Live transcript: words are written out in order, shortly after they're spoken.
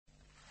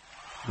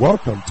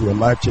Welcome to a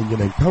life-changing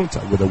encounter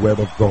with the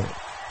Word of God,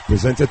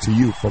 presented to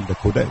you from the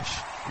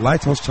Kodesh,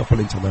 Lighthouse Chapel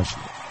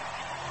International.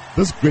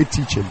 This great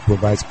teaching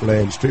provides clear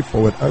and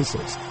straightforward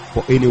answers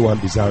for anyone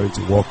desiring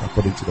to walk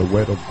according to the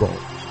Word of God.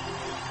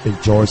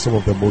 Enjoy some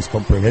of the most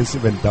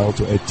comprehensive and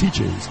down-to-earth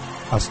teachings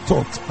as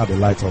taught at the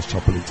Lighthouse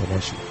Chapel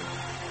International.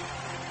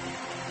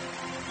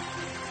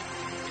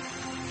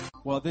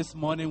 Well, this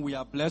morning we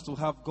are blessed to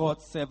have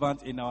God's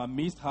servant in our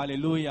midst.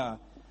 Hallelujah.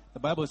 The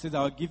Bible says,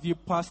 I will give you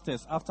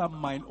pastors after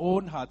mine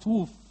own heart who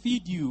will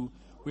feed you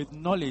with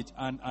knowledge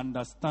and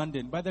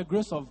understanding. By the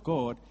grace of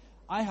God,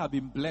 I have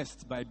been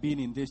blessed by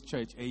being in this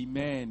church.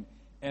 Amen.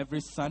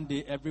 Every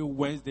Sunday, every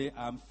Wednesday,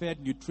 I'm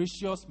fed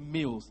nutritious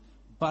meals,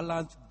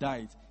 balanced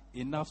diet,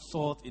 enough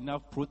salt,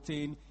 enough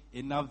protein,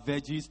 enough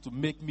veggies to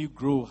make me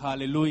grow.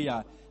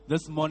 Hallelujah.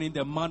 This morning,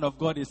 the man of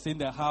God is in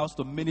the house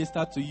to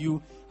minister to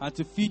you and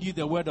to feed you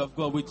the word of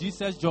God. With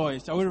Jesus' joy,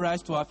 shall we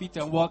rise to our feet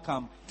and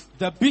welcome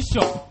the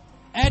Bishop,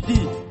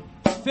 Eddie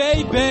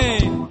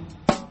Fabian.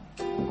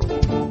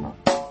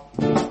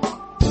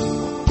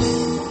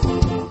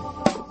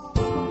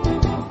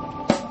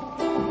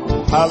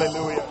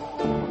 Hallelujah.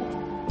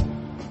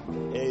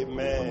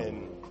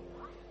 Amen.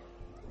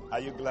 Are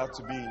you glad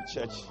to be in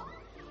church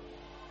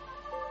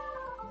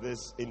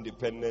this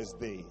Independence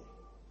Day?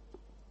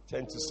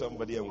 Turn to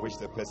somebody and wish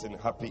the person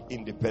happy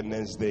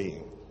Independence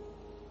Day.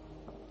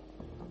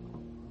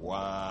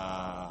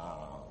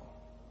 Wow.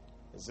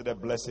 Is it a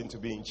blessing to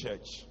be in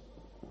church?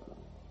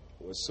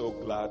 We're so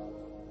glad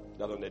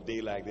that on a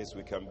day like this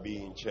we can be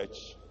in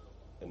church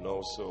and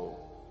also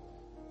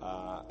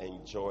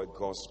enjoy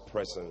God's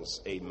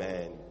presence.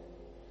 Amen.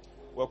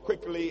 Well,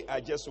 quickly, I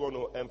just want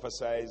to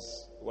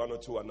emphasize one or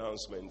two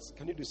announcements.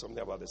 Can you do something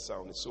about the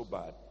sound? It's so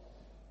bad.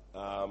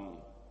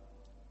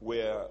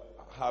 We're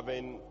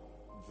having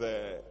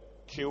the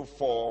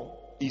Q4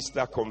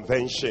 Easter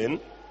Convention.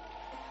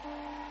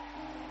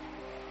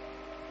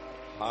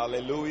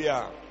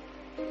 Hallelujah.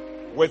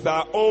 With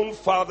our own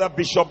father,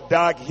 Bishop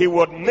Dag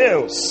Heward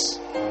Mills.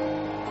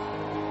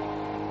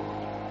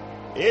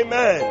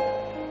 Amen.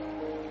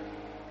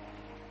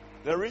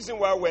 The reason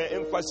why we're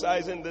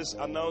emphasizing this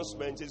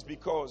announcement is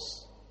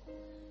because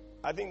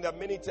I think that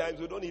many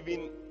times we don't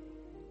even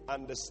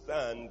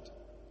understand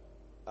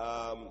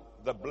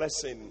the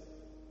blessing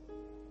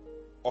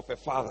of a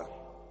father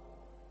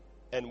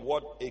and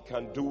what it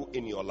can do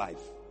in your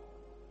life.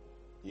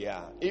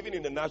 Yeah, even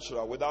in the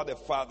natural, without a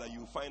father,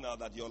 you find out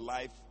that your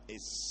life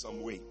is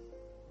some way.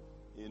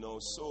 You know,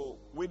 so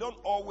we don't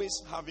always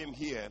have him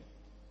here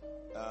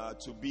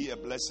to be a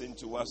blessing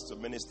to us, to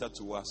minister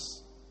to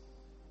us.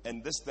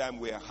 And this time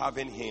we are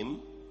having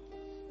him.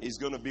 He's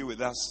going to be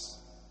with us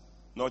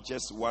not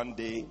just one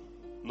day,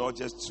 not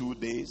just 2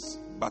 days,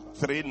 but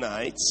 3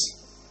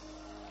 nights.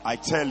 I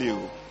tell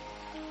you,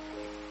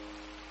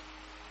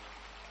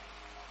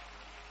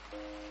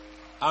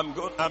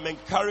 I'm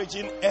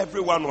encouraging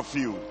every one of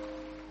you.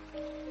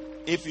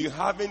 If you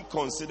haven't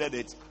considered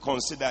it,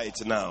 consider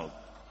it now.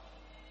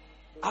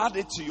 Add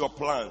it to your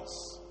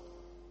plans.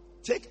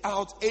 Take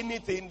out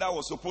anything that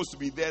was supposed to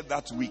be there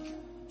that week,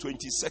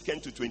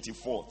 22nd to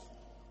 24th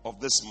of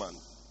this month,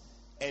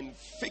 and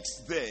fix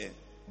there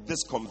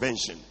this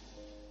convention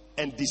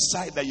and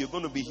decide that you're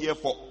going to be here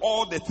for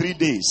all the 3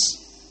 days.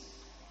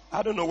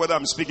 I don't know whether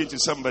I'm speaking to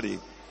somebody.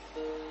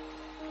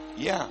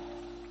 Yeah.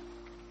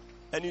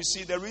 And you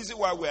see, the reason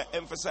why we're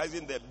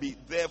emphasizing that be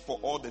there for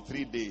all the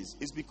 3 days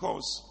is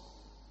because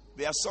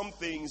there are some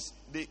things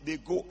they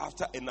go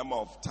after a number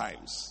of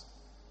times.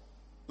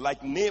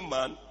 Like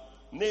Naaman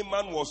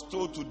was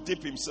told to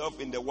dip himself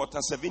in the water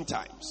 7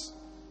 times.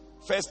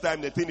 First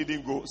time the thing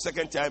didn't go,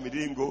 second time it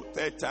didn't go,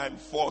 third time,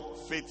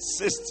 fourth, fifth,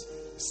 sixth,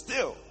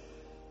 still.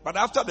 But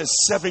after the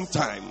 7th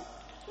time,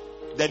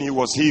 then he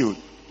was healed.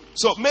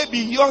 So maybe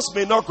yours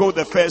may not go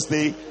the first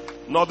day,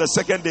 nor the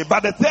second day,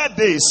 but the 3rd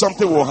day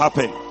something will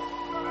happen.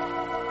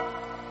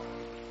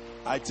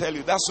 I tell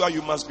you, that's why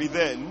you must be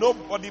there.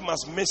 Nobody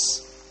must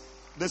miss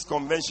this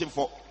convention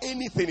for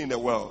anything in the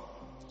world.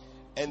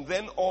 And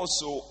then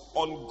also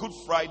on Good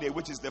Friday,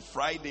 which is the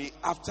Friday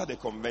after the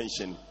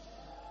convention,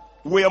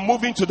 we are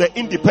moving to the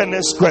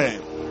Independence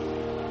Square.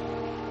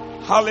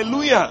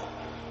 Hallelujah.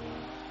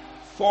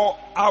 For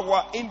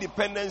our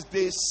Independence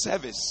Day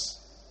service,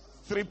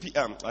 3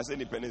 p.m. I say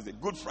Independence Day,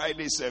 Good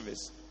Friday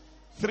service,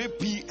 3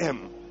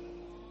 p.m.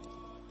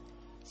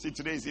 See,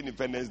 today is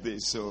Independence Day,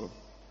 so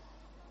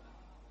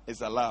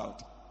it's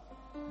allowed.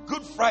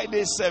 Good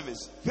Friday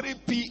service, 3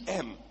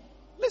 p.m.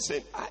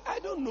 Listen, I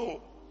don't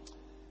know.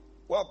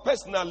 Well,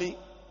 personally,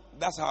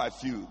 that's how I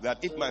feel.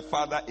 That if my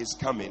father is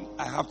coming,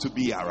 I have to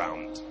be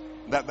around.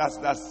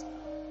 That's.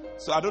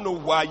 So I don't know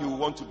why you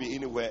want to be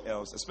anywhere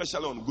else,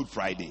 especially on Good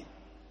Friday.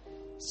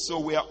 So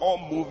we are all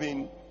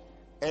moving,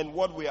 and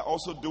what we are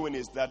also doing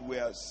is that we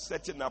are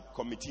setting up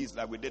committees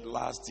like we did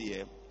last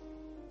year.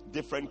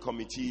 Different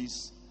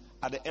committees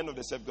at the end of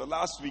the service. Because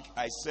last week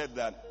I said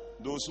that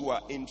those who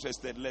are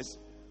interested,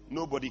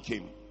 nobody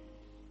came.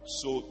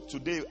 So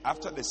today,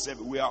 after the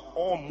service, we are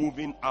all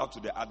moving out to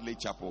the Adelaide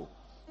Chapel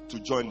to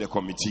join the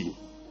committee.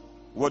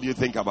 What do you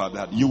think about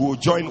that? You will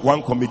join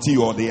one committee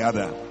or the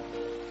other.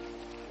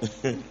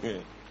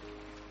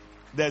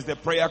 There's the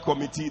prayer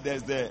committee,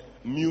 there's the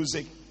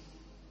music,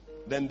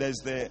 then there's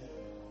the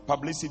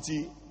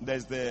publicity,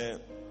 there's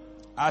the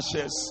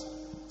ushers,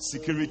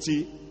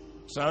 security,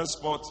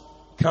 transport,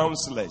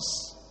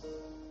 counselors.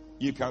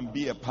 You can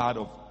be a part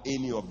of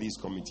any of these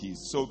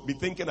committees. So be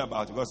thinking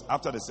about it, because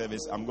after the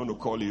service, I'm going to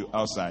call you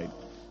outside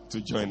to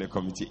join the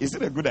committee. Is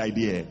it a good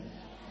idea?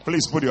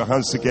 Please put your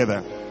hands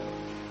together.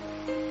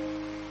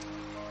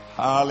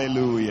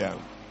 Hallelujah.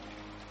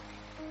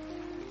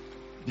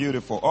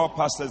 Beautiful. All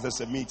pastors, there's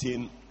a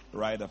meeting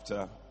right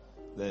after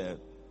 2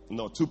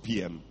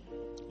 p.m.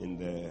 in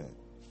the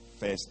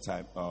first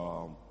time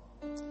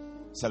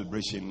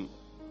celebration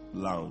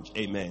lounge.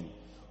 Amen.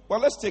 Well,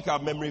 let's take our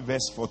memory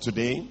verse for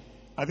today.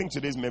 I think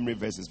today's memory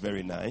verse is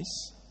very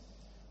nice.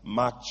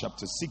 Mark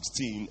chapter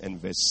 16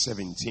 and verse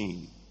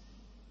 17.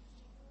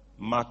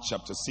 Mark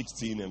chapter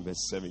 16 and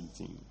verse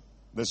 17.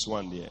 This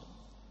one there.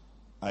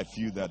 I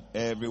feel that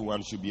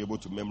everyone should be able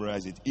to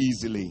memorize it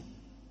easily.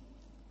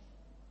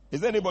 Is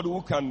there anybody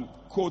who can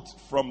quote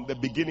from the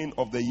beginning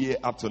of the year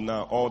up to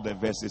now all the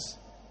verses?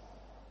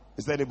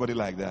 Is there anybody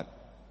like that?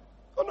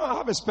 Oh no, I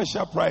have a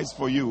special prize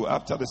for you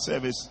after the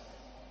service.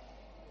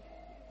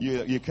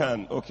 You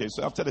can. Okay,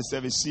 so after the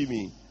service, see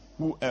me.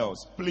 Who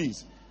else?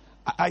 Please.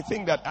 I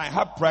think that I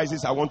have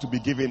prizes I want to be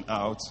giving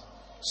out.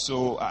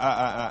 So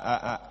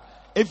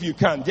if you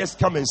can, just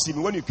come and see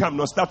me. When you come,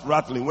 now start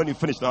rattling. When you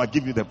finish, now I'll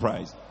give you the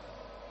prize.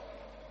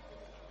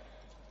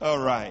 All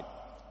right.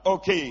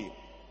 Okay.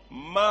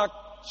 Mark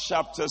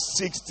chapter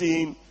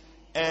 16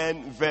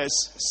 and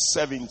verse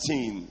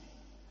 17.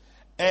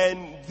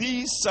 And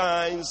these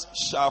signs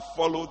shall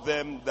follow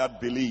them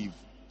that believe.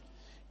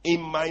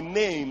 In my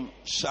name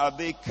shall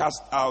they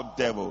cast out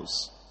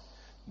devils.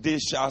 They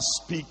shall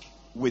speak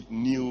with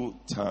new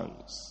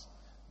tongues.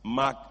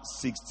 Mark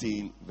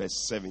 16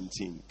 verse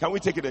 17. Can we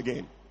take it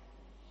again?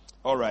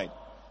 All right.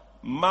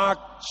 Mark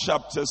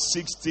chapter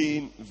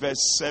 16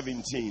 verse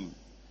 17.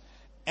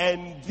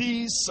 And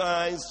these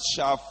signs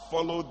shall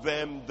follow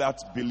them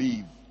that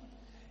believe.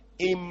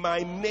 In my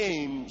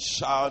name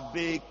shall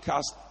they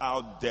cast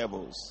out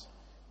devils.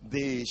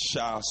 They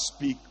shall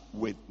speak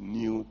with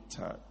new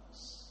tongues.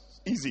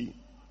 Easy.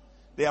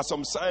 There are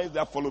some signs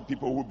that follow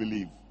people who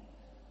believe.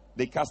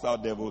 They cast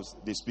out devils.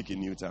 They speak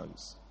in new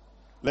tongues.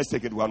 Let's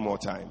take it one more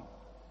time.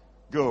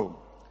 Go.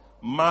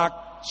 Mark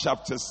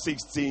chapter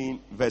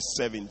 16 verse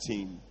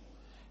 17.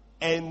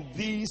 And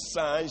these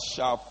signs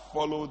shall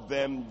follow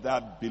them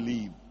that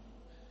believe.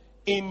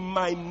 In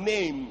my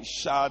name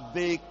shall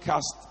they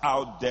cast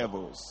out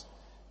devils.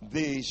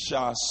 They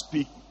shall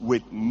speak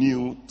with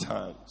new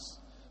tongues.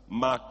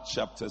 Mark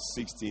chapter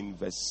 16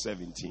 verse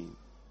 17.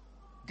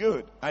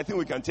 Good. I think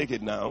we can take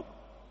it now.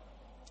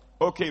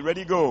 Okay,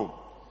 ready, go.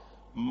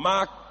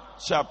 Mark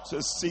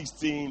chapter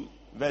 16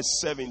 verse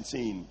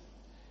 17.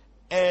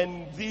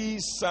 And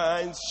these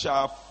signs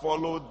shall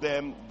follow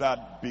them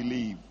that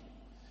believe.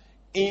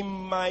 In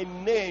my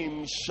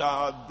name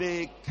shall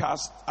they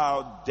cast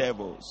out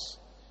devils.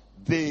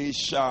 They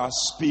shall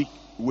speak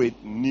with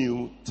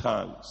new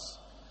tongues.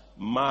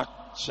 Mark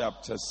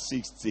chapter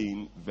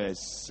 16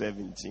 verse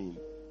 17.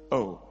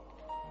 Oh.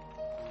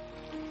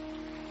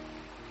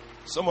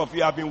 Some of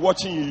you have been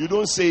watching you. You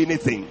don't say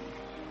anything.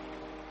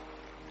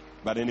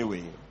 But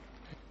anyway,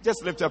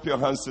 just lift up your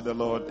hands to the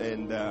Lord.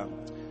 And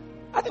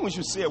I think we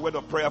should say a word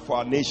of prayer for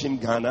our nation,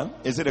 Ghana.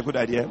 Is it a good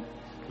idea?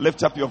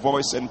 Lift up your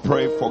voice and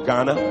pray for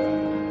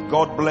Ghana.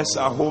 God bless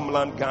our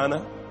homeland,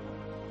 Ghana.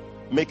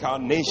 Make our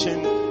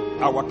nation,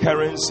 our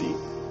currency,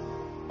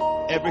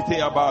 everything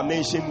about our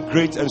nation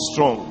great and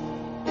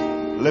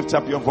strong. Lift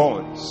up your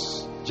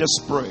voice.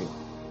 Just pray.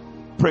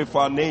 Pray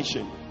for our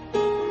nation.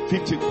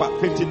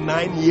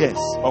 59 years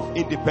of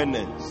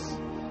independence.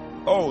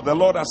 Oh, the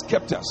Lord has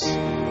kept us.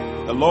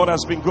 The Lord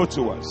has been good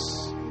to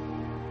us.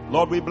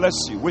 Lord, we bless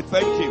you. We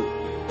thank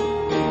you.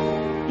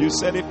 You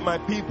said, if my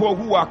people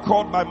who are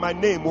called by my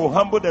name will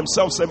humble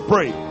themselves and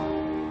pray,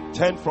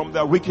 turn from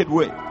their wicked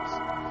ways.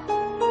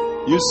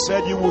 You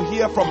said you will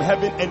hear from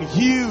heaven and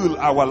heal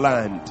our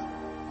land.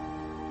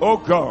 Oh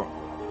God.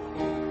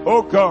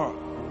 Oh God.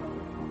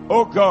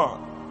 Oh God.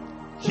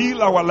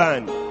 Heal our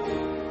land.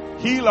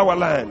 Heal our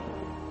land.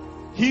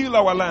 Heal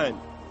our land.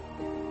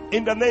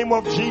 In the name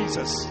of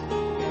Jesus.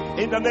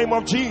 In the name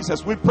of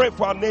Jesus, we pray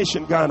for our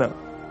nation, Ghana.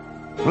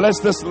 Bless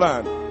this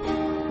land.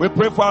 We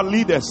pray for our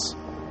leaders.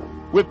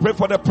 We pray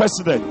for the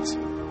president.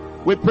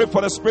 We pray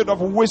for the spirit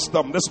of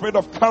wisdom, the spirit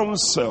of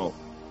counsel.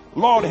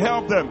 Lord,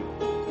 help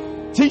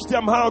them. Teach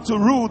them how to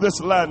rule this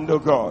land, oh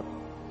God.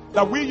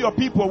 That we, your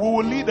people, we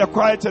will lead a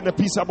quiet and a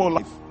peaceable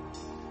life.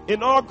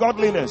 In all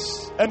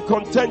godliness and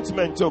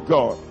contentment, oh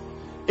God.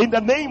 In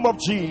the name of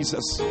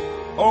Jesus.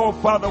 Oh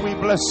Father, we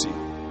bless you.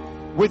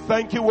 We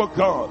thank you, oh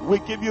God. We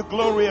give you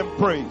glory and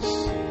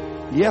praise.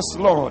 Yes,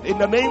 Lord. In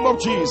the name of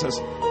Jesus.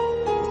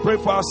 We pray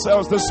for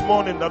ourselves this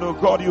morning that, oh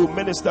God, you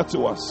minister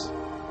to us.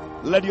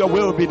 Let your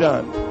will be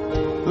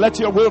done. Let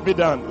your will be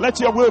done. Let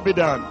your will be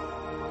done.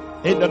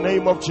 In the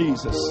name of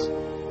Jesus.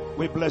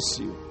 We bless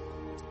you.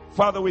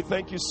 Father, we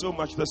thank you so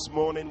much this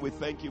morning. We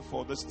thank you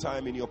for this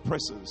time in your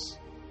presence.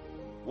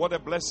 What a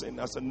blessing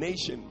as a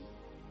nation.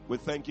 We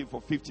thank you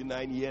for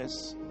 59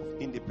 years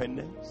of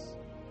independence.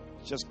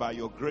 Just by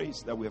your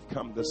grace that we have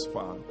come this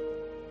far.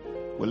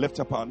 We lift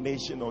up our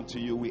nation unto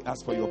you. We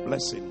ask for your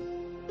blessing.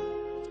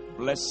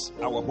 Bless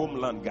our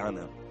homeland,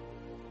 Ghana.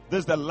 This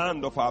is the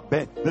land of our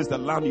birth. This is the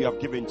land you have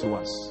given to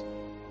us.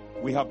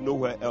 We have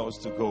nowhere else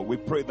to go. We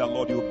pray that,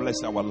 Lord, you will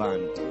bless our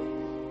land.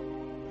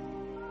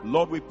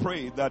 Lord, we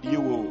pray that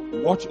you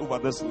will watch over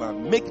this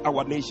land. Make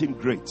our nation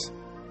great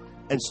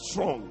and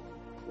strong.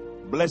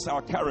 Bless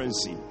our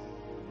currency.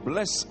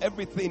 Bless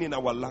everything in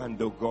our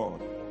land, oh God.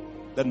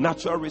 The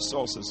natural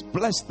resources.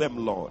 Bless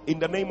them, Lord, in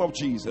the name of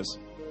Jesus.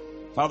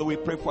 Father, we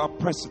pray for our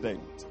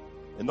president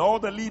and all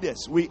the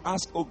leaders. We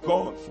ask, oh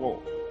God,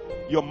 for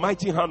your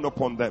mighty hand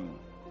upon them.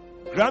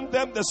 Grant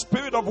them the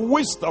spirit of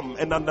wisdom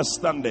and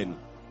understanding,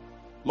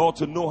 Lord,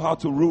 to know how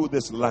to rule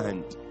this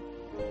land.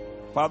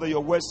 Father,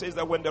 your word says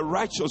that when the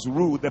righteous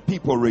rule, the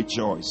people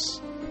rejoice.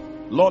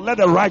 Lord, let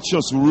the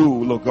righteous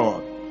rule, oh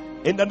God.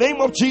 In the name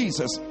of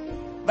Jesus,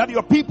 that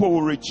your people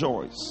will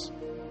rejoice.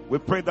 We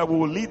pray that we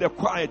will lead a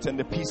quiet and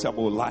a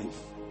peaceable life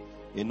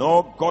in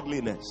all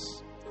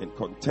godliness and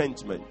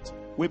contentment.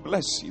 We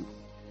bless you.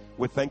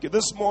 We thank you.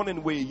 This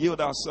morning we yield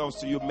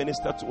ourselves to you.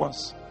 Minister to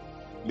us.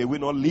 May we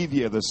not leave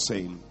here the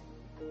same.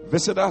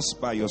 Visit us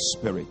by your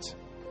Spirit.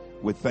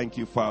 We thank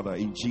you, Father.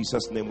 In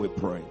Jesus' name we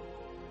pray.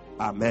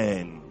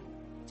 Amen.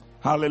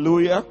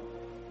 Hallelujah.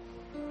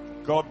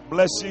 God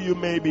bless you. You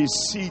may be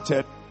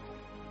seated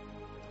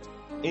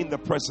in the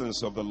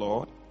presence of the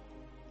Lord.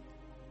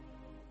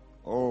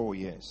 Oh,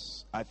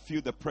 yes. I feel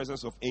the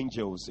presence of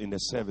angels in the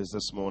service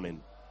this morning.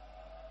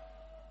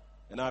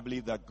 And I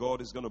believe that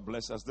God is going to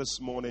bless us. This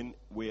morning,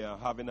 we are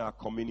having our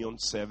communion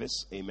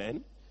service.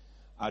 Amen.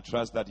 I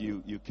trust that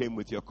you came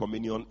with your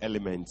communion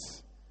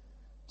elements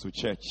to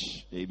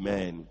church.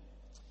 Amen.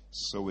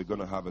 So we're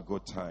going to have a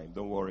good time.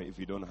 Don't worry. If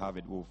you don't have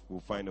it,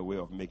 we'll find a way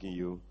of making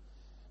you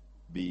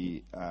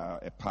be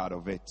a part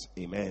of it.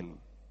 Amen.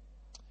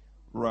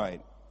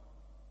 Right.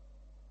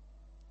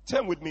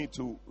 Turn with me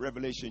to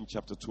Revelation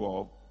chapter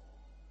 12.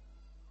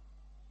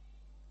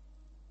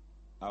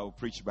 I will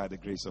preach by the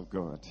grace of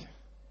God.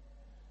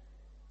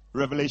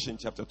 Revelation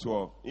chapter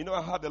 12. You know,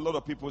 I had a lot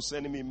of people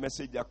sending me a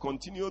message that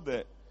continue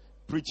the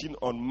preaching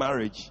on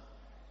marriage.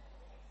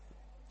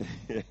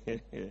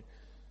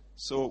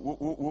 So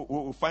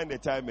we'll find a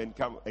time and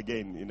come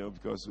again, you know,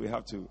 because we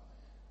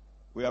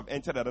have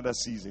entered another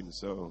season.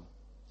 So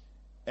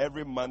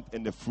every month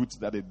and the fruits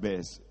that it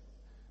bears,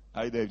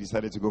 I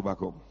decided to go back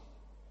home.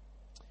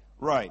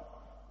 Right.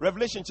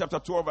 Revelation chapter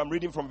 12, I'm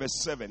reading from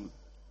verse 7.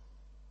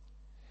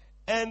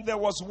 And there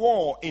was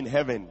war in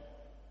heaven.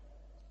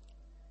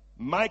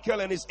 Michael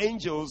and his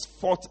angels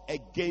fought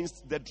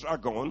against the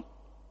dragon.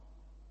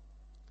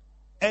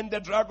 And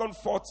the dragon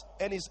fought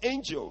and his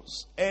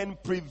angels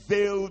and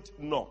prevailed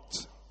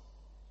not.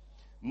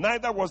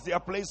 Neither was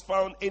their place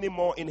found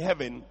anymore in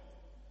heaven.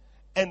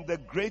 And the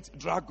great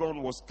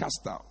dragon was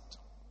cast out.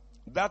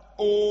 That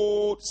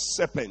old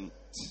serpent.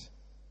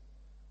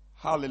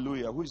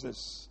 Hallelujah. Who is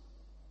this?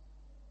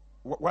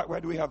 Why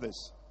do we have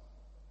this?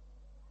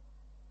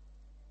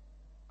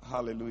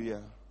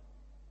 Hallelujah.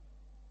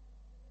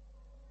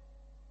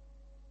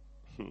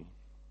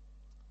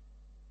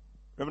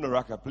 Reverend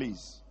Raka,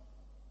 please.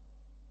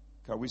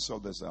 Can we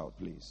sort this out,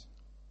 please?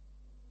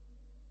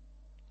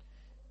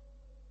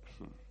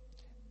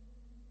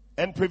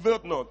 And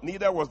prevailed not,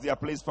 neither was their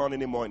place found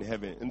anymore in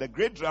heaven. And the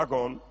great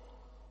dragon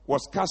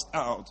was cast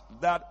out,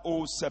 that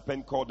old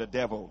serpent called the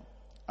devil.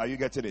 Are you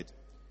getting it?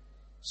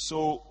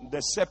 So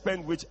the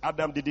serpent which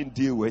Adam didn't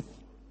deal with,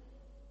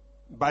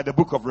 by the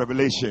book of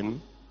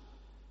Revelation,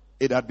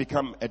 it had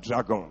become a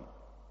dragon.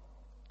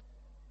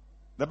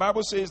 The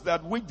Bible says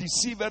that which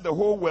deceived the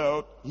whole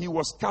world, he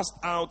was cast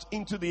out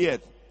into the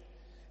earth,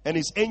 and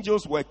his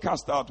angels were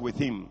cast out with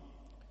him.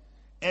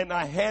 And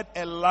I heard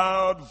a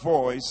loud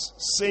voice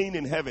saying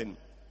in heaven,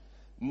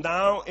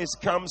 now is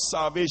come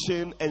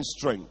salvation and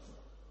strength,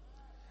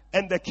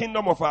 and the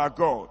kingdom of our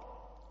God,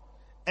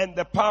 and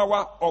the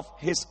power of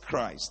his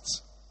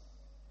Christ.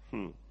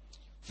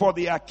 For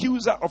the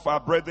accuser of our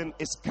brethren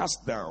is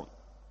cast down,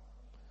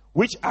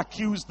 which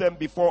accused them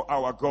before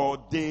our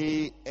God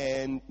day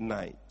and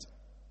night.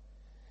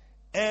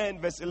 And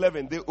verse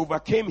 11, they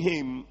overcame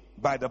him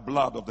by the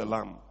blood of the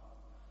Lamb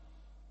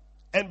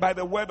and by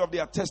the word of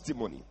their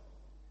testimony,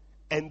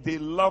 and they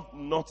loved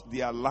not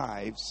their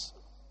lives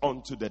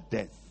unto the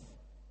death.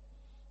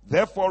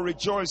 Therefore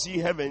rejoice, ye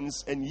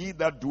heavens, and ye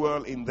that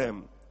dwell in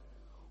them.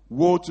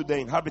 Woe to the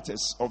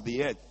inhabitants of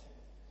the earth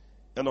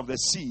and of the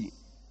sea,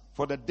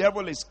 for the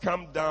devil is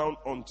come down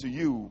unto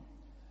you,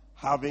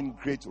 having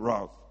great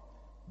wrath,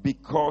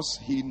 because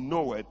he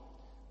knoweth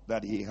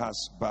that he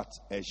has but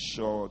a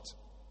short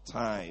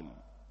time.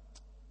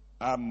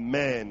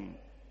 Amen.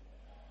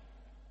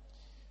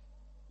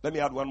 Let me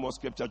add one more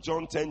scripture.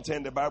 John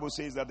 10:10, the Bible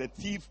says that the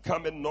thief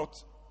cometh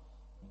not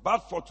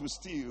but for to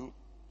steal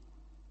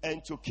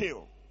and to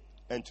kill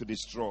and to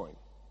destroy.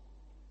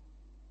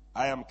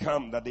 I am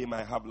come that they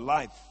might have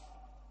life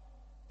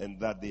and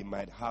that they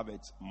might have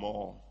it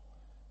more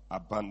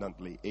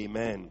abundantly.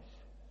 Amen.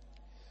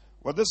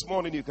 Well, this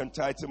morning you can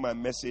title my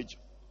message,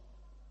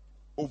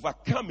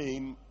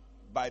 Overcoming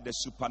by the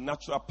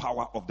Supernatural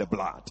Power of the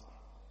Blood.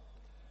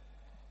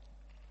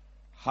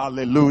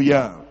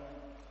 Hallelujah.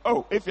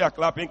 Oh, if you are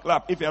clapping,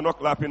 clap. If you are not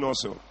clapping,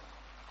 also.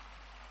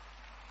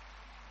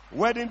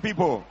 Wedding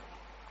people.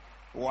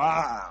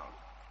 Wow.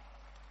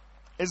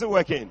 Is it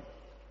working?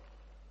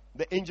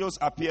 The angels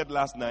appeared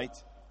last night.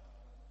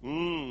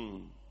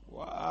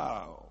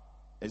 Wow.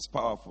 It's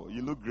powerful.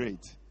 You look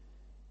great.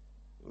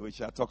 We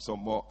shall talk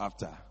some more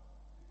after.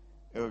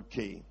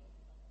 Okay.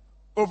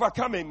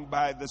 Overcoming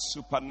by the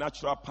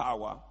supernatural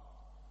power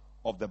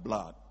of the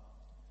blood.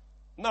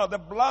 Now, the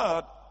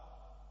blood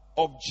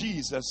of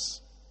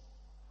Jesus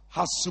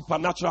has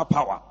supernatural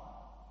power.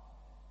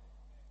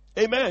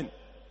 Amen.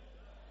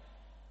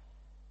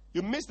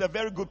 You missed a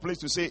very good place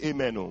to say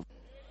amen. Oh.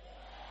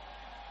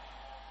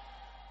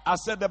 I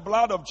said the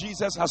blood of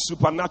Jesus has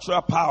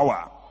supernatural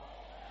power.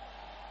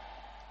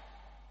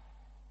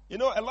 You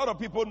know, a lot of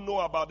people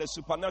know about the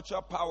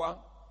supernatural power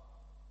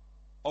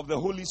of the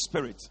Holy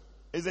Spirit,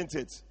 isn't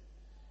it?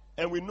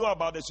 And we know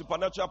about the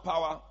supernatural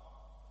power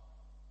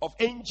of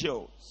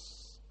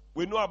angels.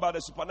 We know about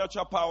the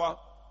supernatural power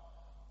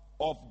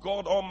of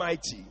God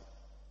Almighty.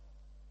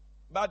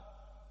 But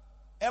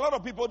a lot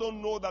of people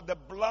don't know that the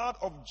blood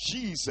of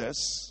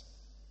Jesus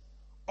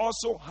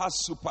also has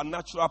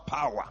supernatural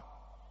power.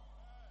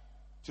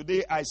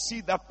 Today I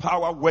see that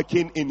power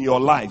working in your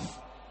life.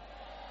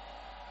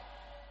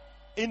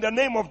 In the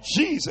name of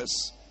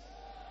Jesus.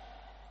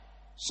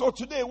 So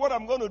today what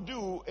I'm going to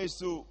do is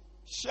to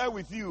share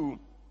with you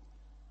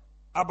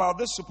about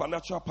this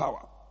supernatural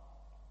power.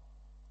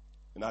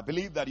 And I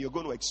believe that you're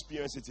going to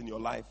experience it in your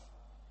life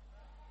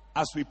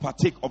as we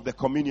partake of the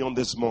communion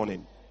this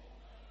morning.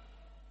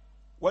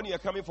 When you're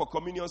coming for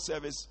communion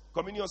service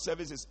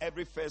is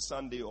every first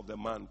Sunday of the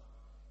month.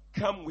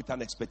 Come with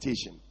an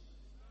expectation.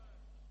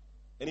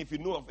 And if you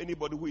know of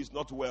anybody who is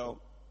not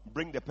well,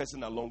 bring the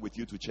person along with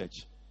you to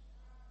church.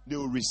 They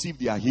will receive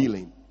their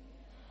healing.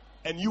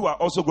 And you are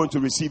also going to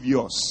receive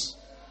yours.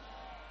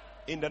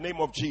 In the name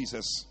of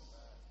Jesus.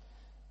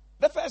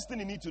 The first thing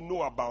you need to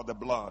know about the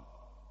blood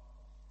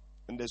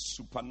and the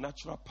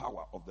supernatural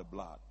power of the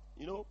blood.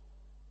 You know,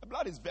 the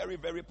blood is very,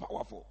 very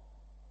powerful.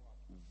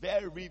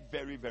 Very,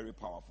 very, very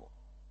powerful.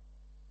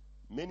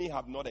 Many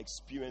have not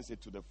experienced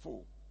it to the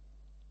full.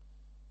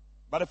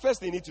 But the first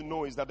thing you need to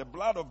know is that the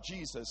blood of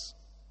Jesus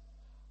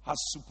has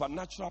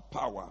supernatural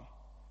power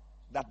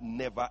that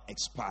never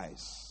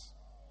expires.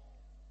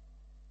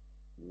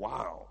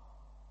 Wow.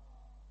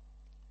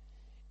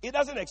 It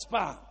doesn't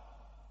expire.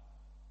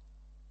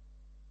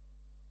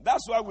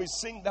 That's why we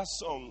sing that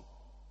song.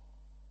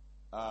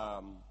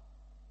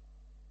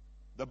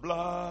 The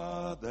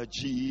blood that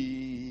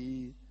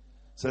Jesus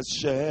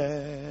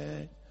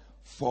shed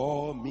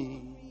for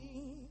me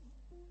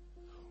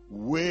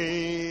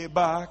way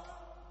back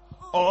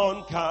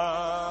on Calvary.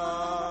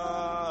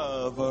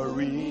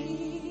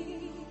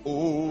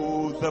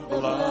 Oh, the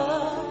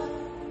blood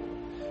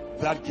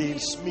that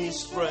gives me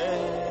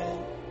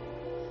strength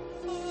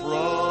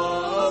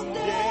from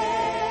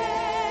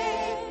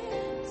day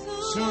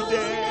to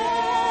day.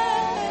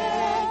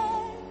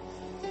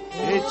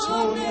 It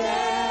will never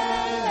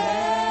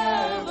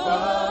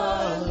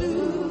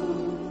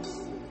lose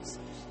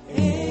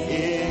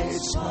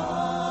its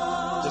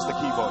power. Just the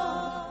keyboard.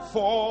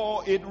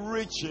 For it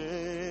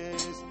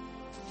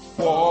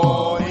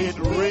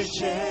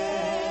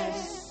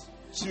reaches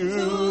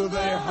to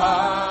the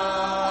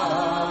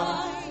highest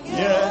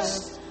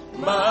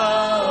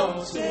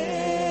mountain.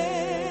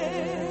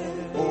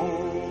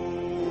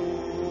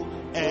 Oh,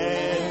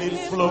 and it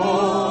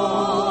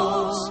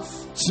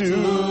flows to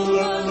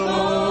the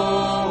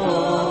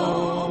lowest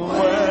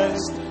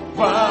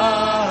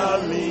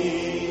valley.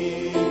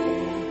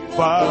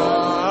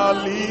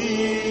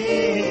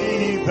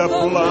 The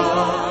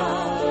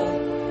blood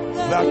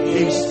that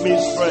gives me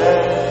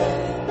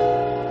strength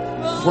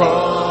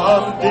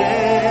from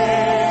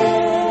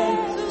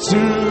day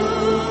to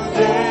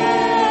day.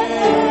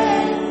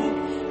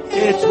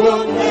 It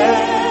will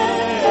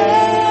never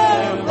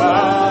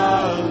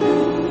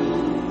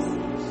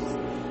lose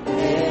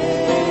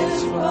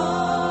its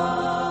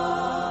power.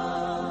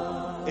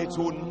 It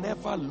will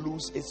never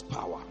lose its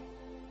power.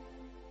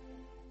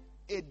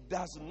 It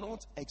does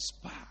not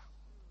expire.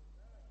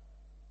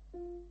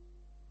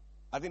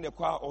 I think the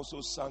choir also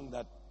sang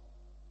that,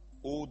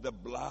 oh, the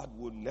blood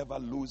will never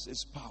lose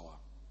its power.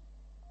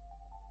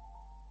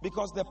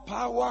 Because the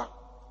power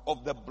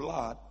of the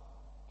blood,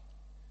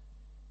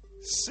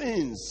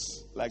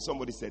 since, like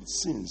somebody said,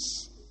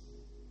 since,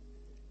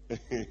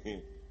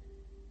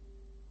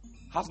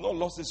 has not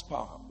lost its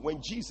power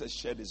when Jesus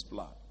shed his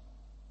blood.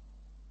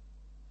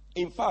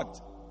 In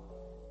fact,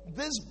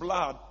 this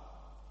blood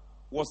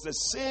was the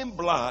same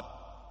blood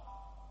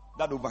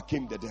that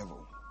overcame the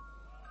devil.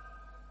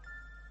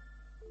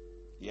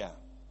 Yeah.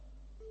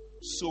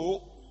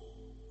 So,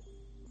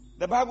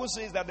 the Bible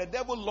says that the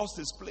devil lost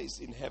his place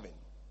in heaven.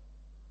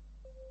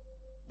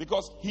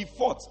 Because he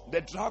fought,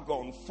 the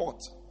dragon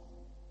fought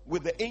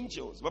with the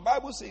angels. The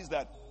Bible says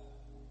that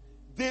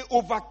they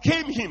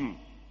overcame him.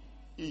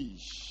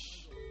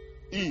 Ish.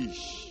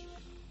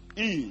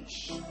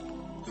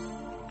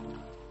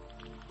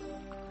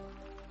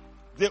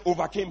 They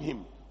overcame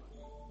him.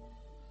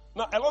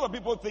 Now, a lot of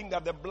people think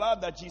that the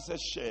blood that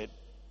Jesus shed,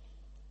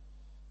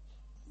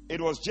 it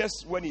was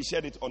just when he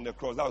shed it on the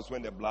cross. That was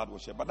when the blood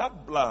was shed. But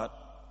that blood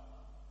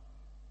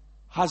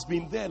has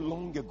been there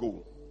long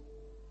ago.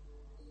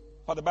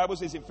 For the Bible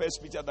says in 1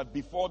 Peter that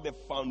before the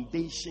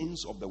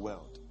foundations of the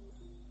world,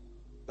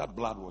 that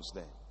blood was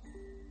there.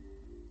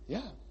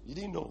 Yeah, you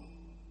didn't know.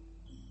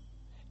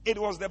 It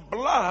was the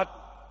blood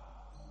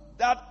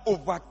that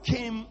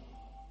overcame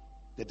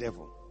the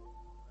devil.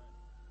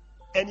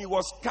 And he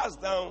was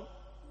cast down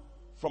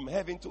from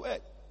heaven to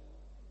earth.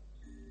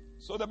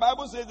 So the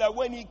Bible says that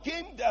when he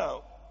came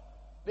down,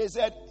 they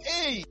said,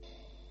 hey,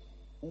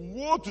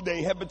 woe to the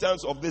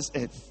inhabitants of this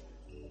earth.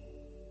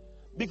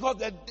 Because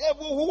the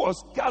devil who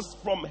was cast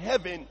from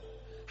heaven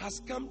has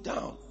come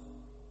down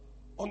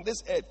on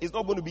this earth. It's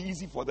not going to be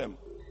easy for them.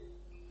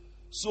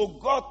 So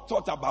God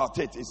thought about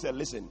it. He said,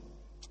 listen,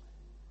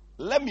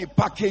 let me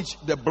package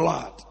the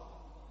blood.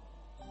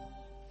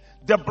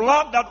 The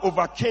blood that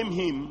overcame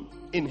him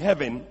in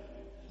heaven.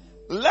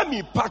 Let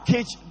me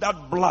package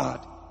that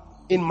blood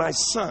in my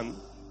son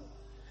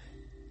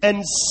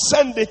and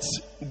send it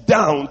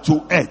down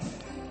to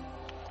earth.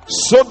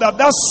 So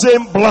that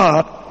same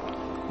blood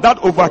that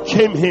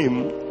overcame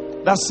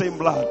him, that same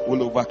blood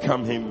will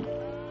overcome him.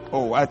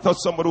 Oh, I thought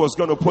somebody was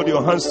going to put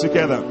your hands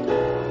together.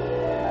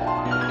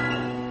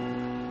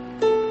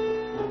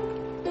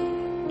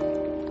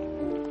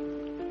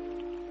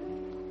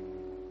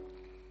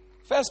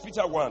 First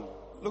Peter 1,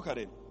 look at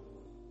it.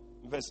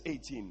 Verse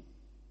 18.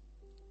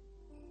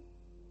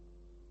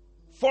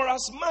 For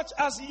as much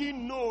as ye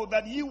know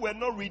that ye were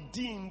not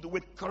redeemed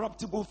with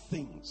corruptible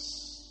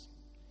things,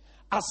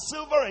 as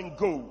silver and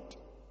gold,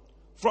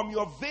 from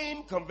your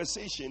vain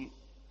conversation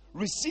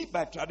received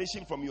by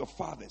tradition from your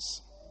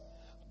fathers,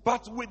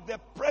 but with the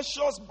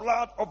precious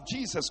blood of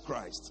Jesus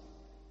Christ,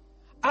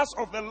 as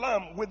of the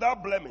Lamb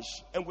without blemish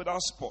and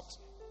without spot,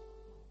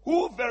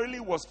 who verily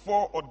was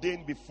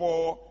foreordained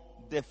before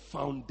the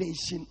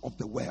foundation of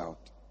the world,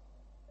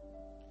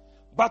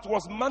 but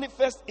was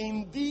manifest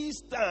in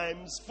these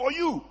times for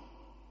you.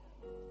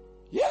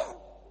 Yeah.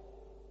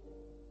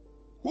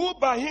 Who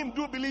by him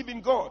do believe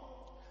in God,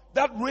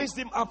 that raised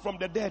him up from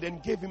the dead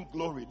and gave him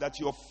glory, that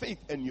your faith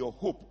and your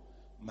hope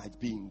might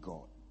be in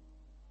God.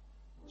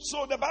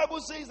 So the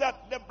Bible says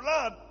that the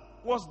blood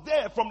was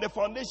there from the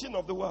foundation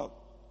of the world.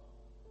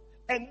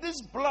 And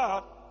this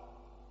blood,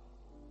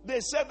 they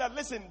said that,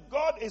 listen,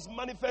 God is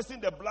manifesting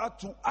the blood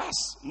to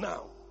us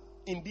now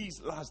in these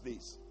last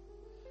days.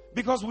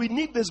 Because we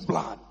need this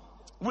blood.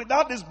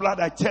 Without this blood,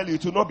 I tell you,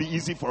 it will not be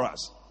easy for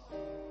us.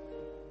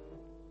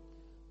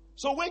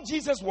 So when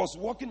Jesus was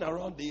walking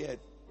around the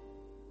earth,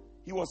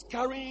 he was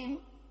carrying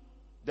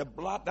the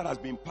blood that has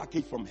been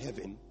packaged from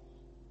heaven.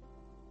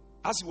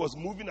 As he was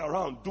moving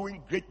around,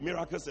 doing great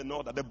miracles and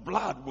all that, the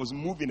blood was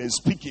moving and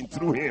speaking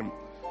through him.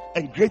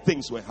 And great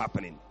things were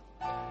happening.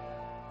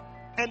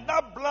 And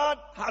that blood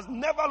has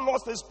never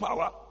lost its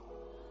power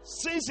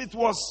since it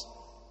was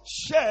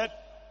shed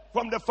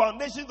from the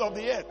foundations of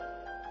the earth.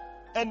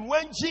 And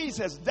when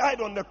Jesus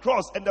died on the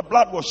cross and the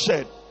blood was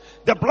shed,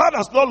 the blood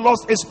has not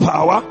lost its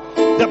power.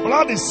 The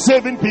blood is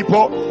saving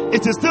people.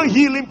 It is still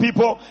healing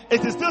people.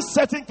 It is still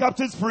setting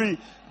captives free.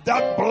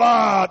 That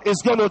blood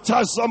is going to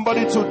touch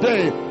somebody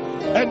today,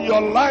 and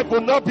your life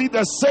will not be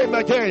the same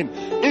again.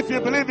 If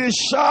you believe it,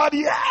 shout,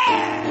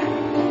 yeah!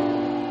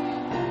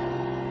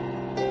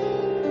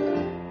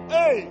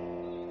 Hey!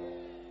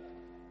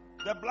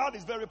 The blood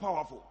is very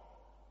powerful.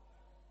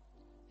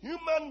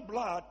 Human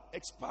blood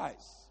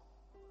expires.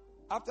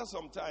 After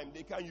some time,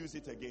 they can't use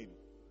it again.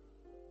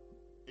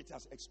 It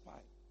has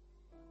expired.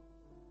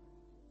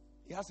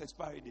 It has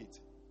expiry date.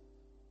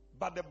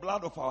 But the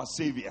blood of our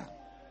Savior,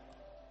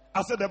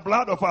 I said the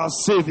blood of our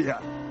Savior,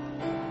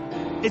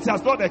 it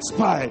has not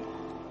expired.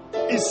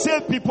 It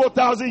saved people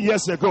 1,000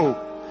 years ago.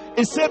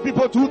 It saved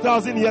people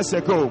 2,000 years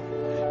ago.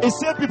 It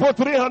saved people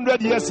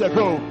 300 years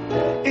ago.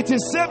 It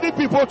is saving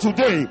people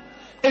today.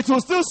 It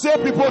will still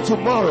save people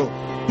tomorrow.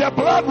 The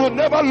blood will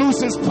never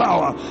lose its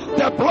power.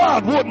 The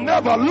blood will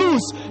never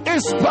lose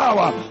its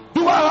power.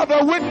 Do I have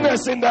a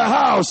witness in the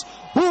house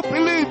who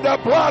believe the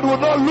blood will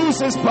not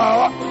lose its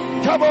power?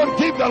 Come on,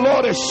 give the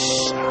Lord a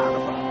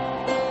shout.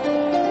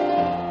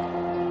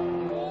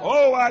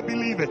 Oh, I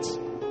believe it.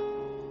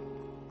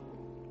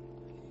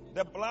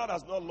 The blood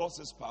has not lost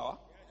its power.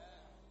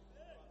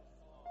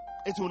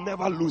 It will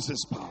never lose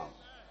its power.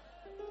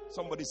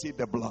 Somebody say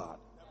the blood.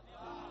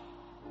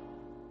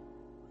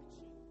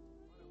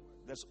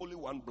 There's only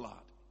one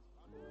blood.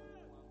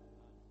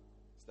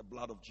 It's the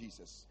blood of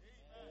Jesus.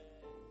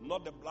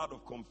 Not the blood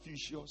of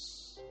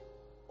Confucius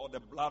or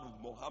the blood of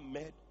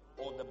Muhammad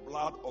or the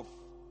blood of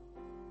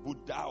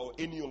Buddha or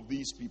any of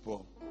these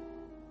people.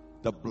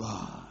 The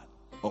blood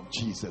of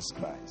Jesus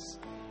Christ.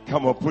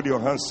 Come on, put your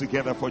hands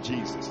together for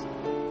Jesus.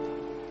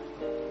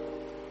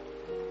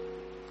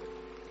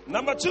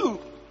 Number 2,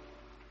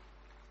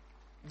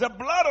 the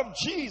blood of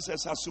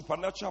Jesus has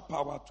supernatural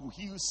power to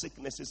heal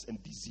sicknesses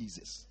and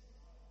diseases.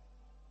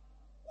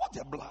 What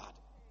a blood.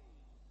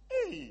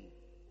 Hey.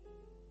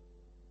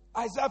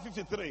 Isaiah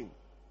 53.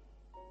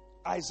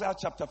 Isaiah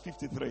chapter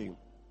 53.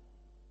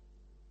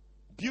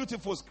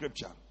 Beautiful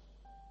scripture.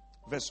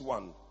 Verse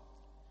 1.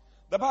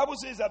 The Bible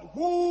says that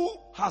who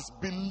has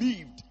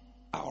believed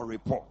our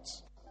report?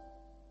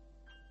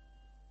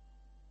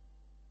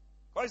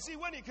 Because you see,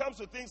 when it comes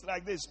to things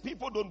like this,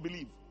 people don't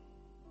believe.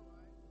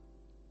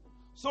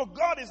 So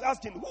God is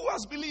asking, who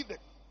has believed it?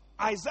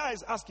 Isaiah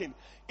is asking,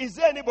 is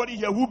there anybody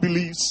here who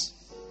believes?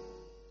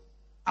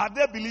 Are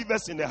there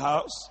believers in the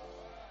house?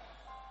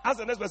 Ask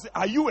the next person,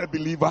 are you a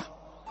believer?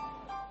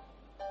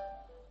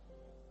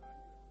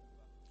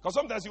 Because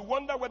sometimes you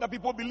wonder whether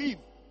people believe.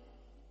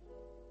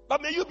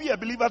 But may you be a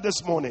believer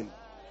this morning.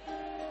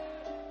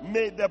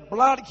 May the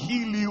blood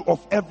heal you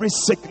of every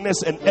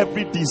sickness and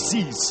every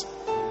disease.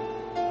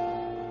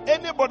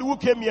 Anybody who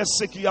came here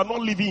sick, you are not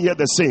living here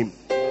the same.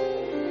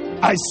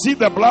 I see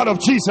the blood of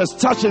Jesus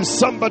touching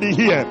somebody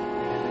here.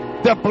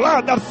 The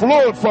blood that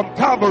flowed from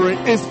Calvary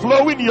is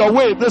flowing your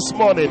way this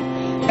morning.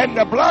 And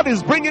the blood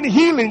is bringing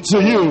healing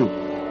to you.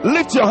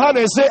 Lift your hand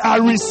and say, I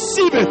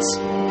receive it.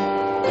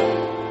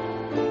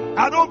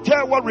 I don't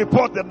care what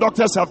report the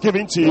doctors have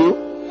given to you.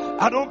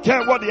 I don't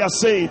care what they are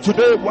saying.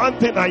 Today, one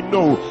thing I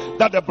know,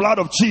 that the blood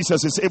of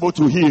Jesus is able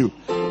to heal.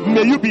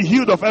 May you be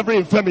healed of every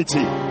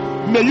infirmity.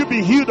 May you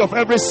be healed of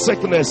every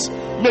sickness.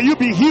 May you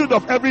be healed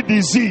of every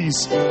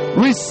disease.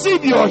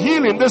 Receive your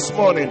healing this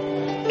morning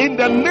in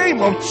the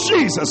name of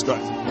Jesus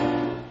Christ.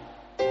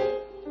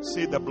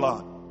 See the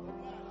blood.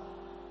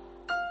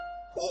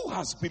 Who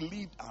has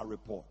believed our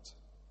report?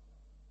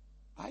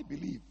 I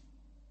believe.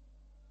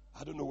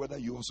 I don't know whether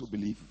you also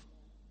believe.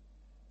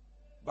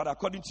 But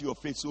according to your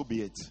faith, so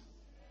be it.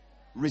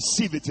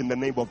 Receive it in the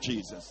name of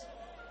Jesus.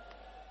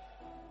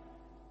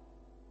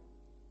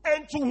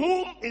 And to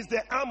whom is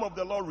the arm of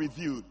the Lord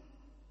revealed?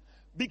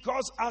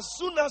 Because as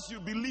soon as you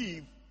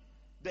believe,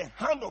 the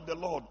hand of the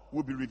Lord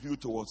will be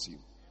revealed towards you.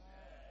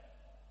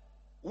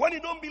 When you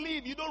don't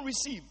believe, you don't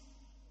receive.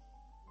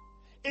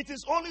 It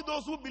is only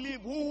those who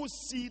believe who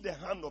see the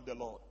hand of the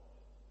Lord.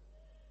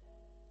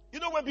 You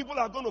know, when people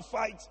are going to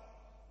fight,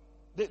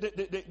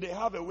 they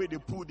have a way they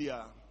pull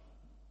their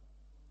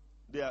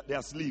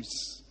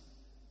sleeves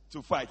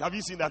to fight. Have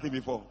you seen that thing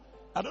before?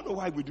 I don't know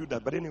why we do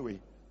that, but anyway.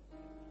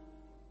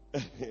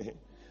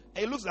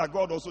 It looks like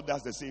God also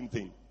does the same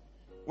thing.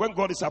 When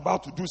God is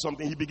about to do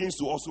something, he begins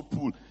to also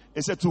pull.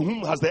 He said, to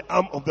whom has the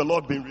arm of the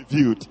Lord been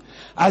revealed?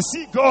 I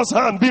see God's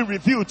hand being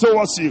revealed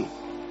towards you.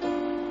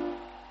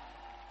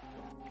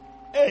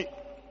 Hey,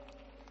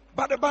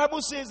 but the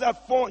Bible says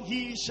that for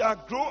he shall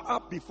grow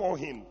up before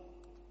him.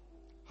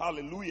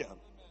 Hallelujah.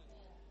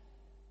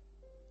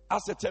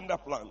 As a tender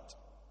plant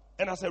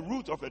and as a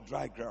root of a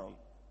dry ground.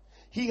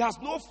 He has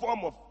no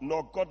form of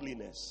nor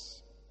godliness.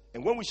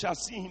 And when we shall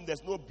see him,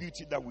 there's no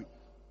beauty that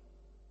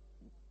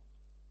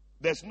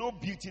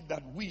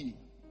we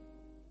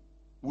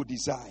would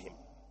desire him.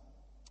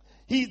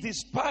 He is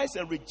despised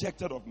and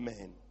rejected of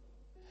men,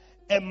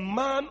 a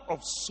man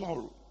of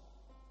sorrow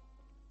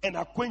and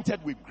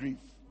acquainted with grief.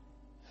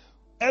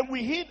 And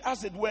we hid,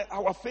 as it were,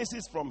 our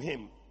faces from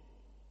him.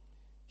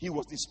 He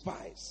was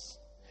despised,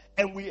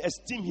 and we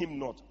esteem him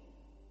not.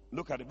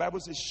 Look at the Bible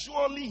says,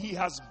 surely he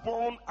has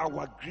borne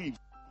our grief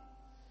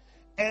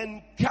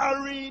and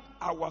carried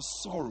our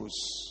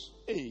sorrows.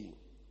 Hey,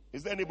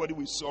 is there anybody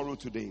with sorrow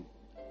today?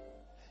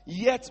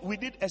 Yet we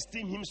did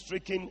esteem him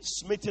stricken,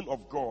 smitten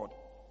of God,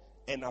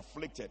 and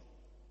afflicted.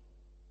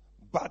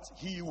 But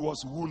he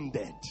was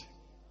wounded.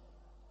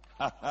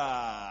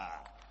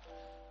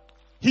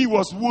 He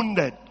was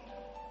wounded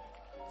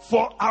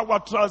for our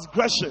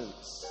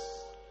transgressions.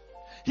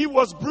 He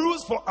was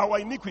bruised for our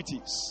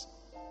iniquities.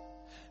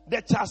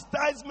 The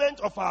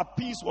chastisement of our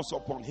peace was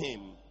upon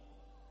him.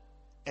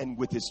 And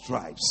with his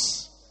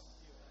stripes.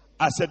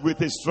 I said with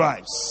his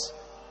stripes.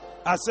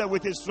 I said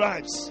with his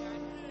stripes.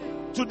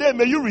 Today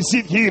may you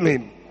receive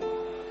healing.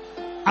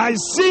 I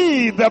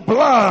see the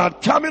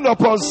blood coming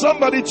upon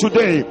somebody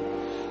today.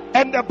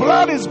 And the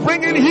blood is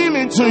bringing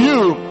healing to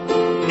you.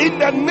 In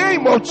the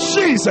name of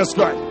Jesus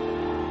Christ.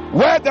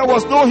 Where there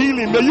was no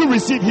healing, may you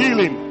receive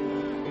healing.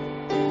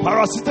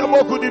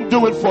 Paracetamol couldn't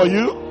do it for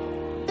you.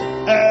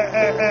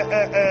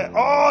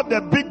 All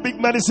the big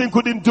medicine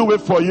couldn't do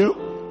it for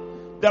you.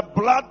 The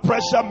blood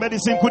pressure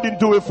medicine couldn't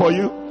do it for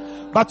you.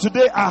 But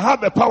today I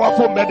have a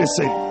powerful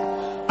medicine.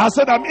 I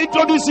said I'm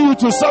introducing you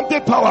to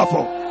something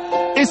powerful.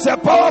 It's a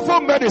powerful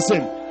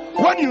medicine.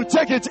 When you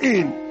take it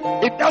in,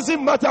 it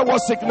doesn't matter what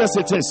sickness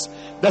it is.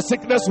 The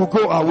sickness will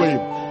go away.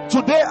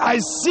 Today I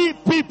see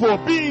people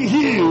being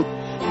healed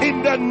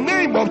in the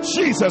name of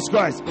Jesus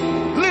Christ.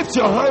 Lift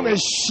your hand and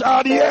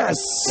shout yes.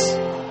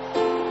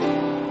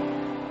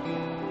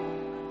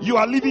 You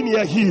are living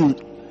here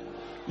healed.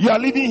 You are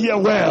living here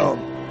well.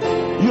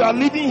 You are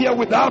living here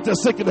without a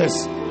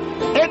sickness.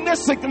 Any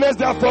sickness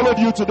that followed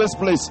you to this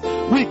place,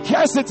 we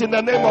curse it in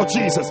the name of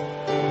Jesus.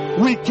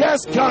 We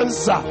curse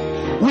cancer.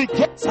 We We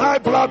curse high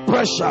blood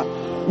pressure.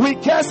 We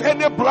curse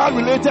any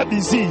blood-related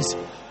disease.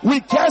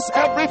 We curse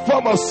every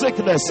form of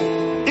sickness.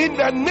 In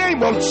the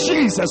name of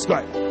Jesus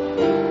Christ.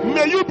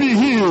 May you be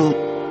healed.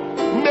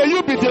 May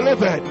you be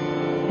delivered.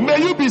 May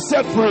you be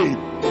set free.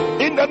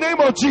 In the name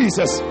of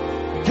Jesus.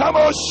 Come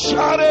on,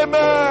 shout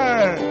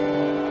amen.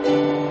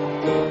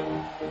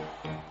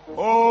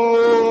 Oh,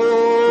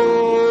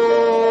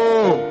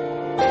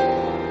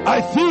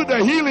 I feel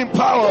the healing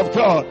power of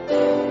God.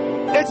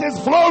 It is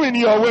flowing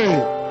your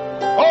way.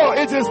 Oh,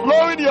 it is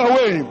flowing your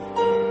way.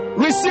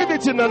 Receive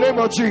it in the name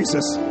of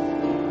Jesus.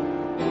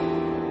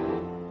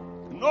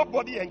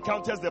 Nobody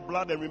encounters the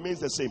blood and remains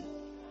the same.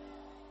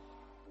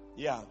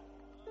 Yeah.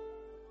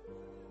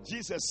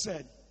 Jesus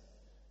said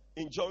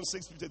in John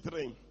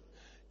 6:53,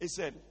 he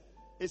said,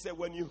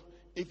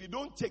 if you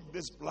don't take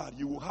this blood,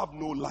 you will have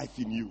no life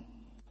in you.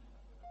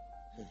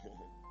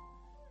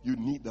 You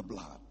need the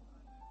blood.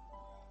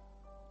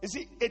 You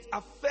see, it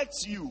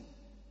affects you.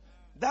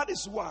 That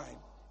is why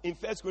in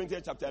 1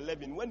 Corinthians chapter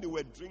 11, when they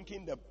were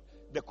drinking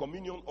the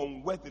communion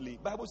unworthily,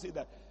 the Bible says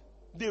that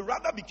they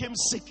rather became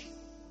sick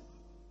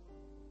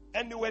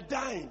and they were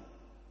dying.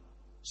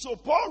 So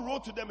Paul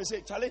wrote to them and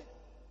said, Charlie,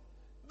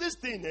 this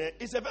thing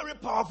is a very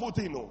powerful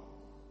thing. No?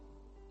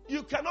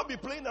 You cannot be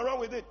playing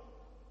around with it.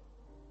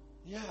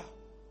 Yeah.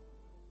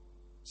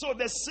 So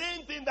the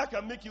same thing that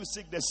can make you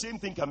sick, the same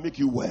thing can make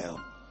you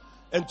well.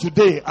 And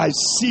today I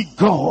see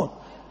God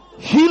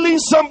healing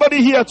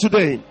somebody here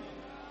today.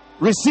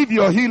 Receive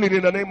your healing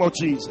in the name of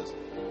Jesus.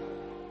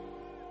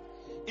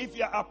 If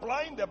you are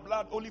applying the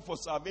blood only for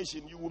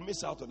salvation, you will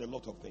miss out on a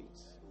lot of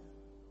things.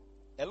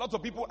 A lot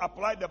of people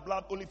apply the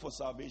blood only for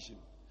salvation.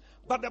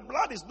 But the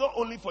blood is not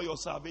only for your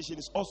salvation,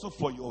 it's also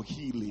for your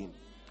healing.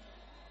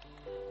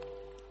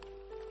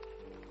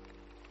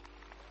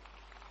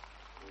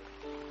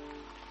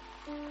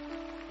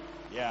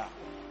 Yeah.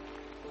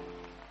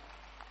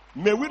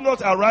 May we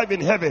not arrive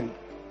in heaven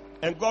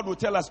and God will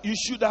tell us, you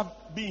should have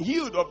been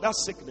healed of that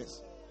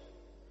sickness,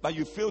 but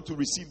you failed to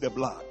receive the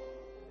blood.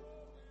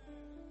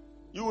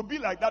 You will be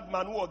like that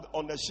man who was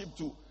on the ship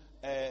to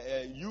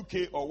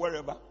UK or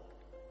wherever,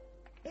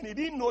 and he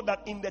didn't know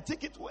that in the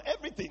ticket was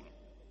everything.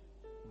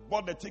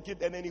 Bought the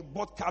ticket and then he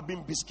bought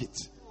cabin biscuit.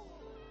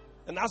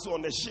 And as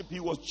on the ship,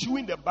 he was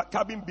chewing the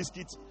cabin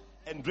biscuit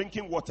and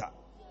drinking water.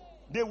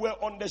 They were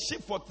on the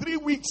ship for 3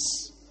 weeks,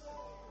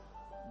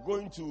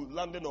 going to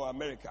London or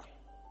America.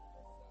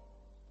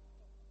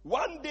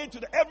 One day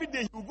every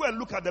day he would go and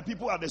look at the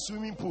people at the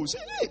swimming pool. Say,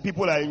 hey,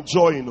 people are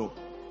enjoying. You know.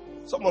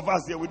 Some of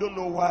us there, we don't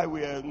know why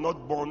we are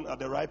not born at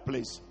the right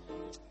place.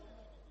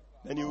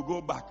 Then he will go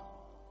back.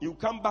 He will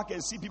come back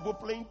and see people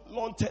playing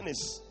lawn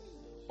tennis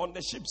on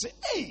the ship. Say,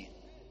 hey,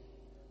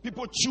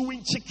 people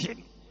chewing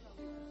chicken.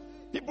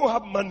 People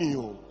have money,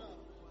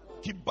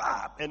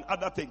 kebab and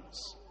other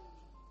things.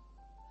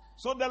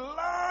 So the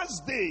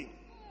last day,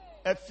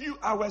 a few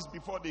hours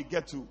before they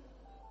get to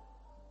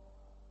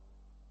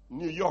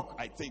New York,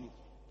 I think,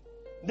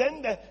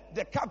 then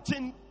the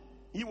captain,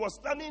 he was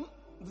standing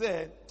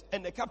there,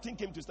 and the captain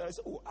came to stand and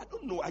said, oh, I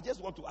don't know, I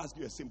just want to ask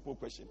you a simple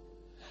question.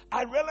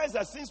 I realize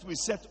that since we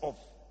set off,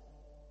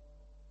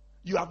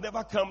 you have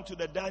never come to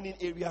the dining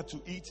area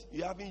to eat.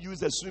 You haven't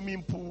used a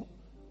swimming pool.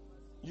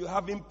 You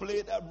haven't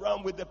played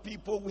around with the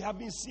people. We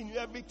haven't seen you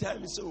every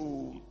time.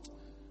 So,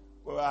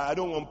 well, I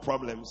don't want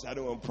problems. I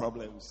don't want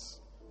problems.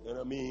 You know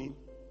what I mean?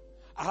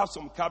 I have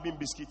some cabin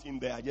biscuit in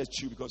there. I just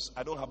chew because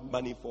I don't have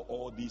money for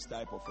all these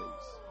type of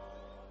things.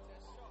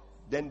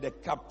 Then the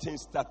captain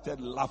started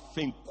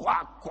laughing.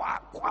 Quack,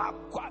 quack, quack,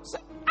 quack. Say,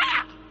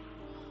 ah!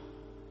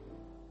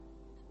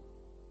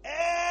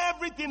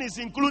 Everything is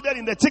included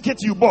in the ticket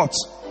you bought.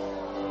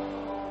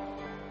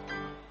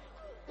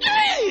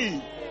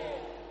 Hey!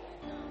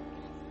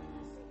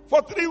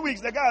 For 3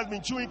 weeks, the guy has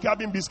been chewing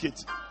cabin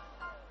biscuits.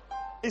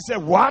 He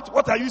said, what?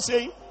 What are you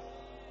saying?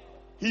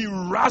 He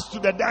rushed to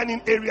the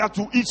dining area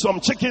to eat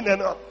some chicken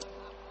and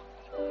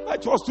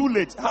it was too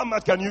late. How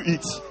much can you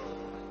eat?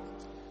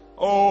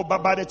 Oh,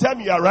 but by the time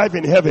you arrive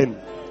in heaven,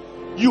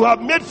 you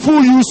have made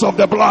full use of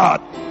the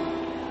blood.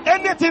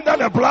 Anything that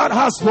the blood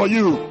has for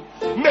you,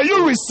 may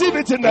you receive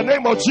it in the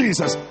name of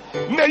Jesus.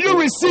 May you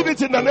receive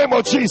it in the name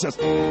of Jesus.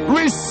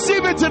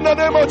 Receive it in the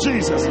name of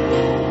Jesus.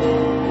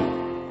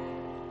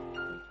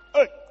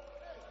 Hey.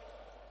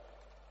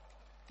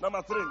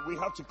 Number 3, we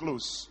have to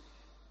close.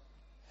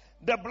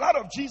 The blood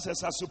of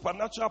Jesus has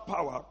supernatural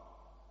power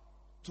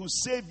to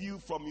save you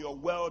from your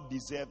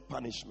well-deserved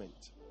punishment.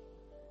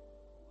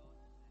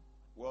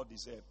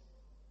 Well-deserved.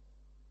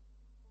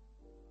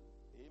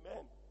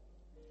 Amen.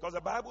 Because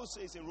the Bible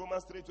says in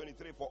Romans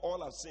 3:23, for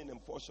all have sinned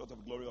and fall short of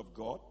the glory of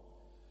God.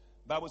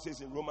 The Bible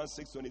says in Romans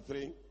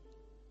 6:23,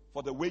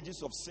 for the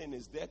wages of sin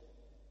is death.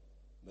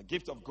 The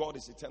gift of God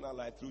is eternal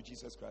life through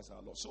Jesus Christ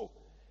our Lord. So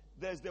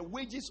there's the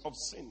wages of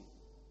sin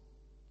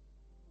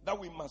that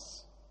we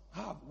must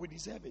have. We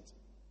deserve it.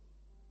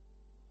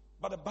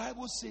 But the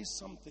Bible says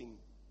something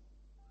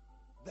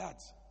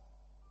that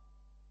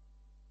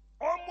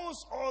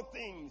almost all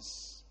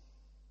things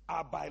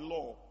are by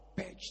law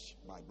purged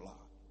by blood.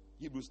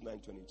 Hebrews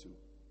 9:22.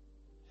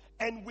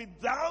 And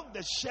without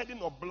the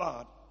shedding of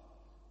blood,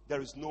 there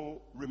is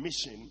no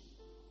remission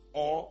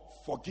or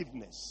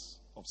forgiveness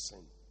of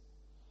sin.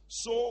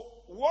 So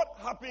what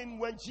happened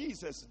when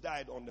Jesus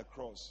died on the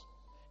cross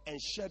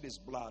and shed his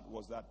blood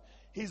was that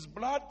his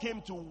blood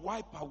came to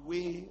wipe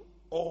away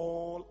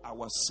all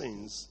our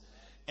sins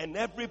and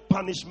every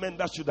punishment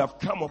that should have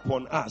come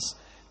upon us.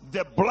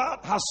 The blood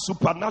has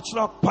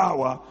supernatural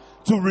power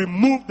to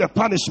remove the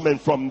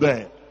punishment from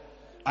there.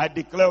 I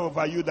declare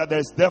over you that there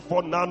is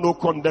therefore now no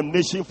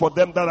condemnation for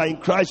them that are in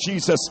Christ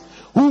Jesus,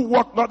 who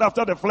walk not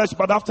after the flesh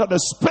but after the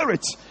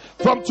Spirit.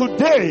 From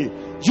today,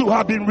 you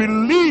have been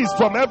released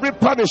from every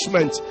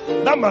punishment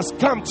that must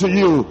come to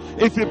you.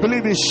 If you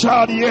believe it,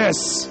 shout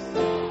yes.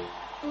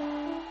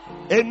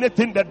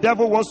 Anything the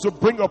devil wants to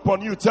bring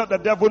upon you, tell the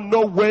devil,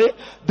 no way.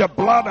 The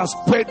blood has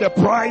paid the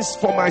price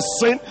for my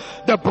sin.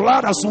 The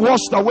blood has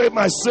washed away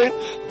my sin.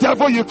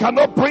 Devil, you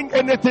cannot bring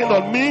anything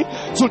on me.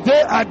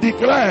 Today I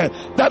declare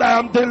that I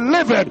am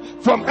delivered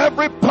from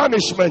every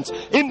punishment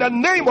in the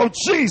name of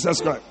Jesus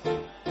Christ.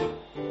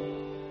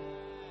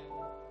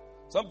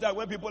 Sometimes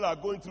when people are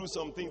going through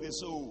something, they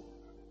say, oh,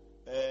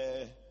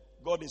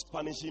 God is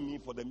punishing me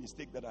for the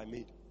mistake that I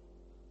made.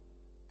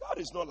 God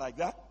is not like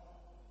that.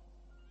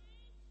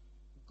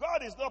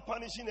 God is not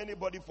punishing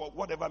anybody for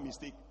whatever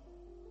mistake.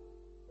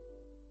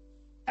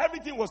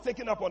 Everything was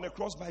taken up on the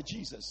cross by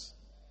Jesus.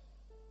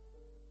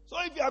 So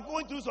if you are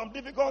going through some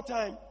difficult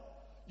time,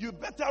 you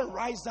better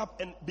rise up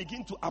and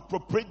begin to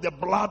appropriate the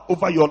blood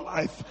over your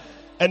life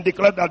and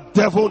declare that,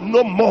 devil,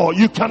 no more.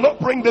 You cannot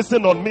bring this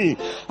thing on me.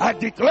 I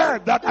declare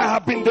that I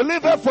have been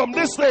delivered from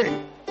this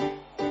thing.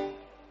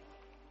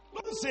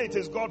 Don't say it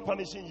is God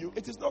punishing you.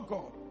 It is not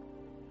God.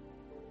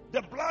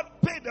 The blood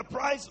paid the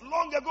price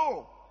long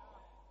ago.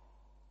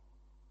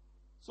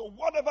 So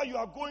whatever you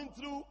are going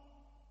through,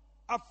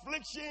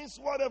 afflictions,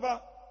 whatever,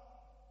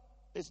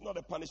 it's not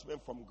a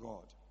punishment from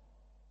God.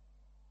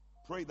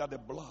 Pray that the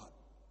blood.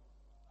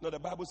 No, the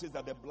Bible says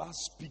that the blood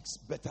speaks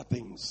better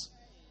things.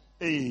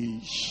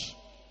 Eish.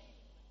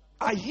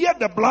 I hear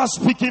the blood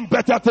speaking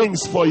better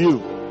things for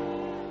you.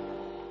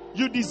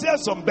 You deserve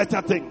some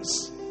better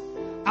things.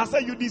 I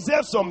said you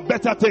deserve some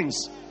better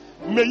things.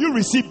 May you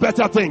receive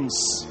better things.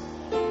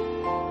 I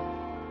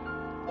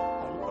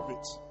love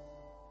it.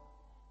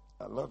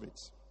 I love it.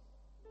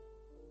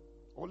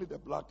 Only the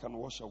blood can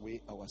wash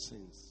away our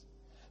sins.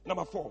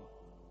 Number 4,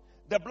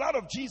 the blood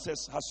of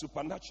Jesus has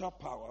supernatural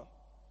power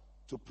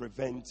to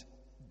prevent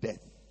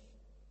death.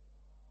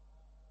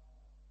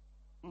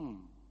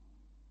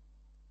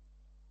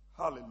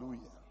 Hallelujah.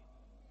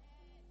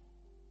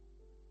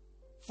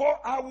 For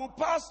I will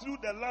pass through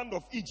the land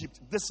of Egypt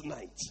this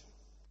night,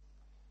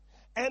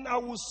 and I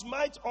will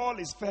smite all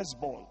his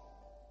firstborn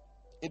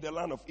in the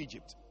land of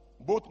Egypt,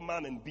 both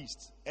man and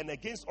beast, and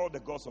against all the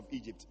gods of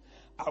Egypt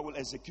I will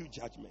execute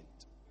judgment.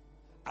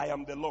 I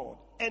am the Lord,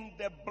 and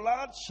the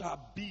blood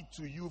shall be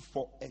to you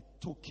for a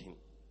token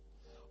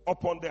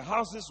upon the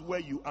houses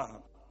where you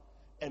are.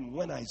 And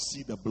when I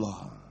see the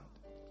blood,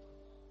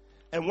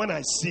 and when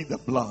I see the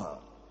blood,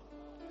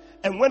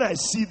 and when I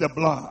see the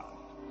blood,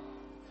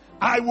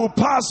 I will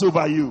pass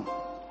over you.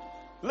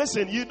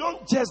 Listen, you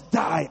don't just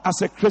die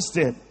as a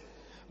Christian,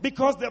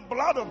 because the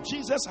blood of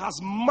Jesus has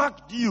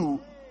marked you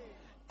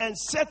and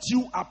set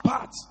you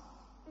apart.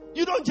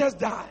 You don't just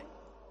die.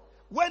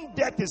 When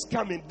death is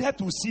coming, death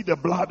will see the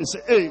blood and say,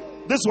 hey,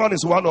 this one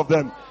is one of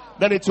them.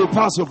 Then it will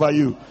pass over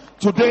you.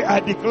 Today I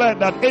declare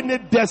that any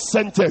death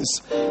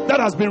sentence that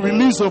has been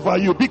released over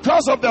you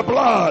because of the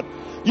blood,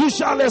 you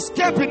shall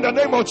escape in the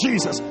name of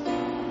Jesus.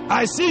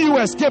 I see you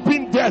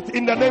escaping death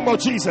in the name of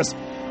Jesus.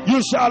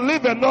 You shall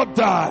live and not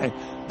die.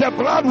 The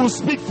blood will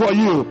speak for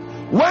you.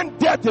 When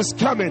death is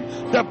coming,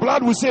 the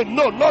blood will say,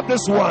 no, not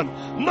this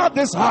one, not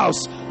this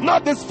house,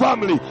 not this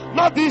family,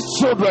 not these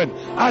children.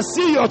 I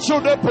see your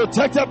children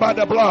protected by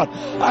the blood.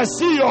 I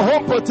see your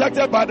home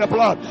protected by the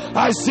blood.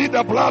 I see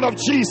the blood of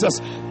Jesus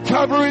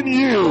covering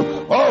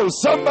you. Oh,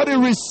 somebody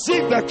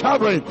receive the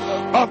covering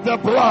of the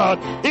blood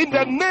in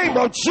the name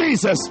of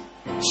Jesus.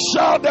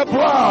 Shout the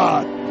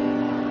blood.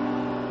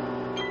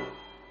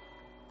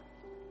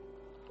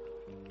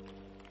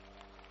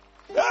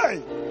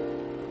 Hey!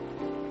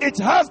 It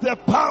has the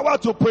power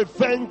to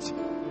prevent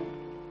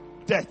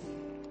death.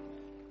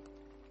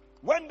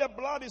 When the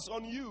blood is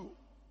on you,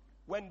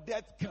 when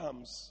death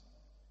comes,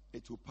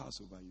 it will pass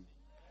over you.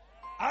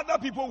 Other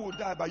people will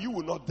die, but you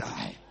will not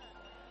die.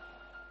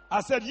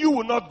 I said you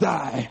will not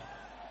die.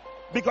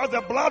 Because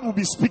the blood will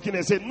be speaking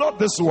and say, not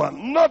this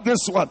one, not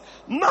this one,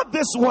 not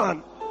this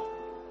one.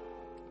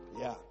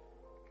 Yeah.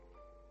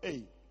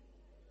 Hey,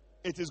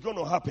 it is going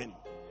to happen.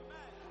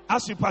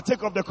 As you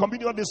partake of the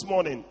communion this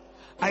morning,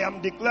 I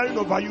am declaring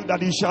over you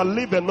that you shall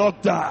live and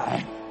not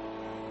die,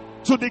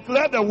 to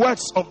declare the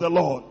works of the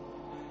Lord.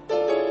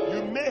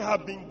 You may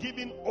have been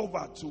given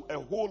over to a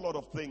whole lot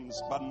of things,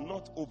 but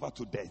not over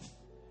to death.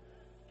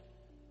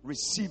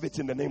 Receive it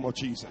in the name of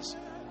Jesus.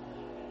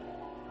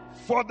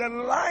 For the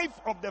life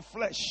of the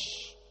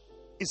flesh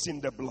is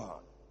in the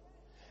blood,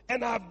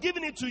 and I have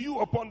given it to you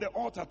upon the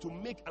altar to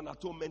make an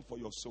atonement for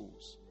your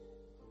souls.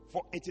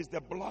 For it is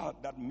the blood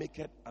that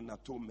maketh an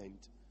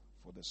atonement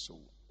for the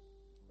soul.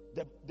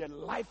 The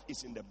life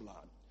is in the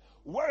blood.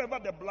 Wherever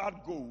the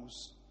blood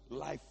goes,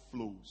 life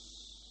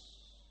flows.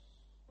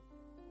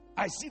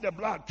 I see the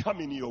blood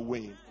coming your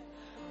way.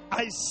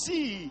 I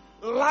see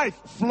life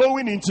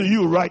flowing into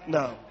you right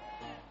now.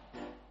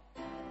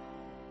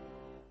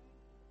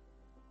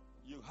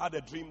 You had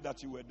a dream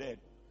that you were dead.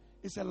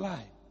 It's a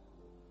lie.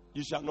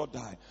 You shall not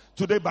die.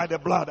 Today by the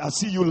blood, I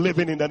see you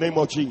living in the name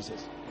of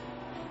Jesus.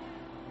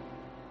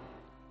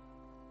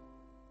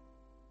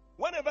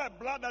 Whenever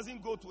blood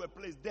doesn't go to a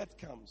place, death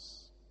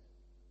comes.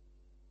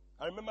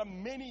 I remember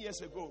many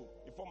years ago,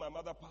 before my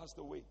mother passed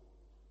away,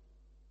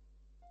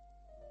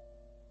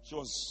 she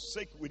was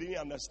sick. We didn't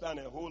understand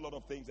a whole lot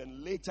of things.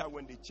 And later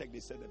when they checked, they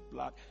said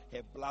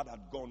her blood had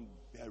gone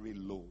very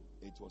low.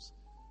 It was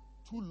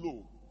too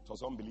low. It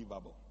was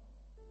unbelievable.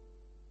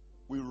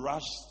 We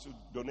rushed to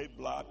donate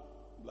blood,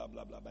 blah,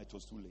 blah, blah, but it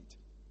was too late.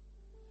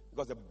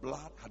 Because the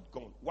blood had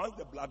gone. Once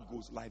the blood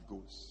goes, life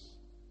goes.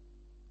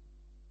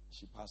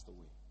 She passed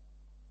away.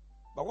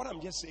 But what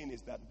I'm just saying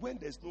is that when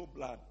there's no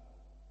blood,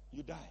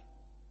 you die.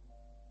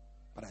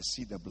 But I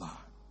see the blood.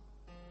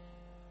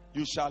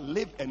 You shall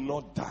live and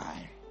not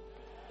die.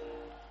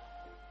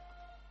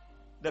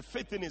 The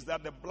fifth thing is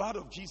that the blood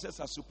of Jesus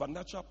has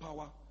supernatural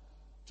power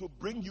to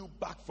bring you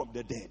back from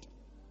the dead.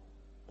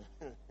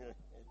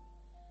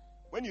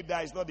 When you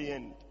die, it's not the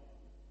end.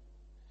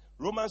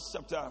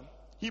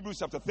 Hebrews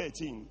chapter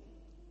 13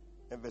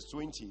 and verse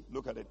 20.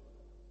 Look at it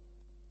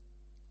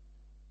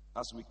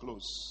as we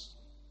close.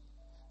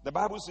 The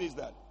Bible says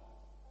that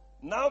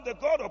now the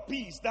God of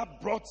peace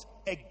that brought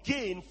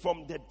again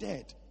from the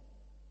dead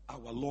our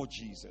Lord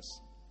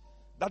Jesus,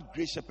 that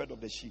great shepherd of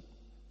the sheep,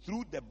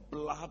 through the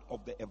blood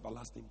of the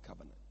everlasting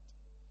covenant.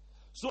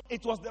 So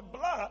it was the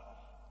blood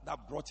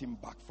that brought him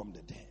back from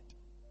the dead.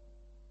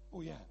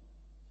 Oh yeah.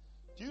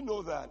 Do you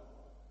know that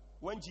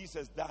when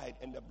Jesus died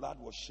and the blood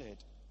was shed,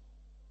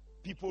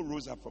 people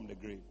rose up from the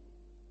grave?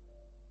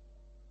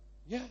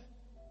 Yeah.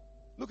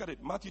 Look at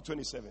it. Matthew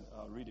 27.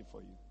 I'll read it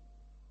for you.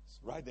 It's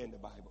right there in the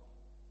Bible.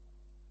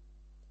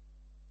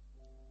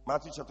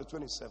 Matthew chapter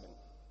 27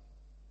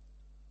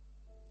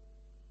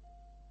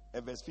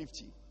 and verse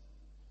 50.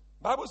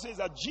 Bible says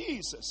that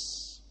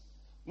Jesus,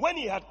 when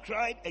he had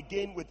cried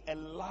again with a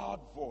loud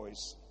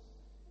voice,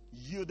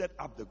 yielded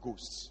up the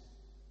ghost.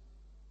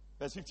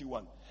 Verse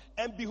 51.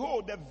 And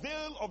behold, the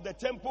veil of the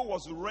temple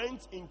was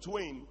rent in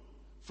twain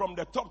from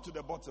the top to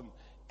the bottom,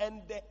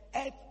 and the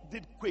earth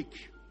did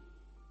quake,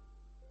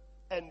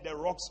 and the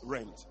rocks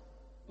rent.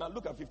 Now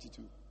look at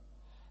 52.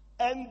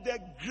 And the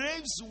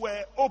graves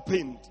were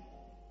opened,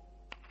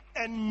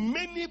 and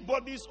many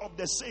bodies of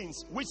the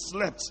saints which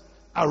slept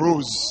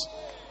arose.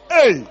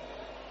 Hey!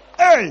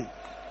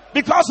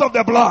 Because of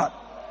the blood,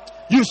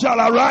 you shall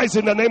arise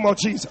in the name of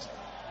Jesus.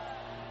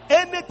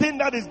 Anything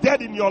that is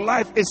dead in your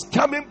life is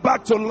coming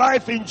back to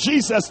life in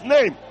Jesus'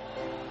 name.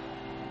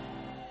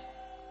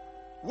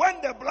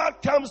 When the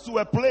blood comes to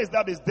a place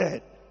that is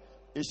dead,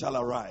 it shall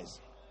arise.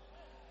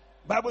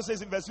 Bible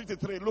says in verse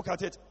 53, look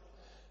at it.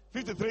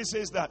 53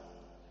 says that,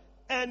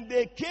 and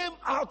they came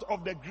out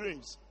of the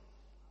graves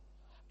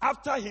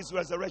after his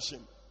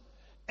resurrection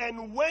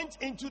and went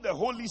into the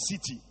holy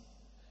city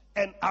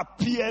and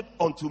appeared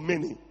unto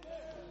many.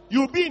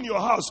 You'll be in your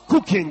house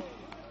cooking.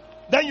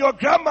 Then your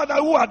grandmother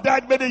who had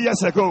died many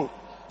years ago,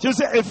 she'll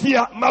say,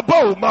 Efia,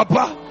 mabo,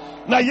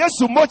 maba, na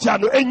yesu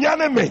mochano,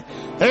 enyaneme.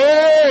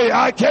 Hey,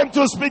 I came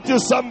to speak to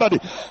somebody.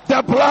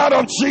 The blood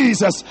of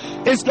Jesus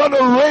is going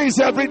to raise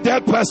every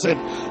dead person.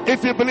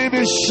 If you believe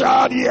it,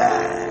 shout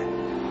yeah.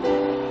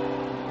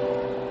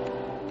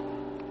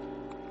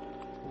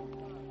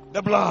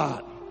 The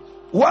blood.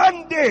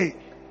 One day,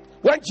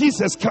 when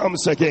Jesus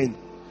comes again,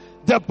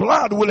 the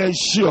blood will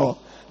ensure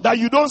that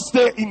you don't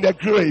stay in the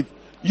grave.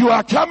 You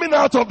are coming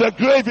out of the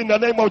grave in the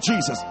name of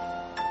Jesus.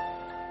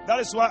 That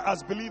is why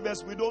as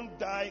believers we don't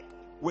die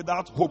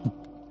without hope.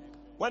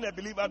 When a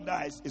believer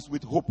dies, it's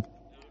with hope.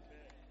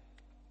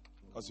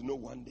 Because you know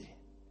one day.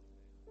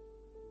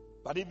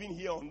 But even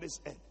here on this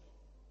earth,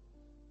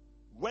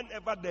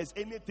 whenever there's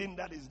anything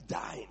that is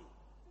dying,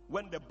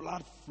 when the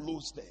blood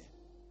flows there,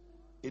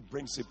 it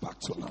brings it back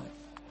to life.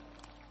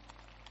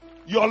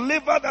 Your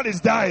liver that is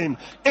dying,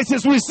 it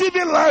is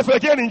receiving life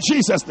again in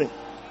Jesus' name.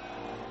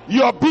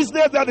 Your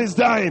business that is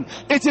dying,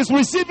 it is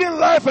receiving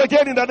life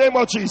again in the name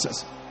of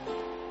Jesus.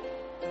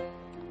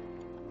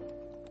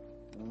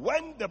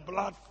 When the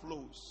blood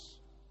flows,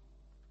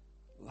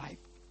 life.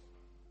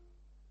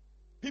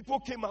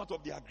 People came out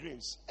of their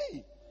graves.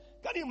 Hey,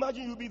 can you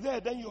imagine you'll be there,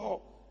 then your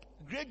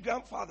great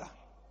grandfather,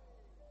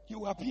 he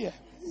will appear.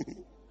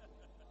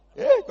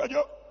 Hey,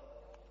 Kwajo.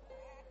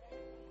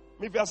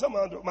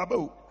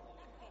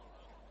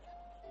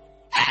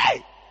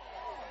 Hey!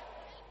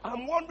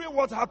 I'm wondering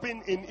what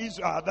happened in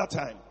Israel at that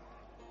time.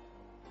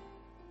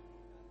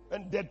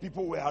 When dead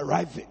people were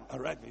arriving.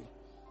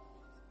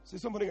 Say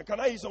somebody, can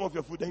I eat some of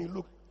your food? Then you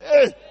look.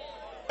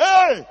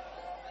 Hey!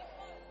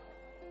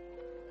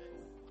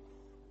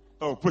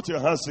 Oh, put your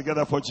hands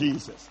together for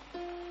Jesus.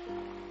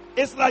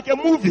 It's like a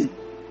movie.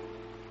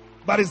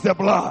 but it's the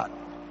blood.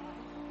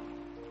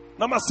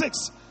 Number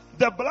 6,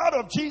 the blood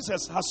of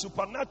Jesus has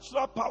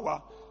supernatural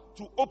power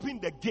to open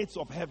the gates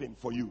of heaven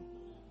for you.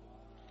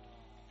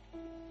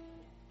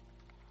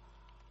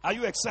 Are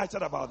you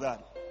excited about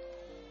that?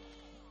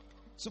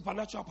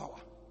 Supernatural power.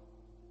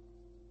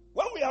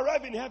 When we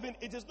arrive in heaven,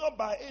 it is not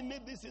by any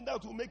this and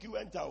that will make you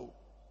enter.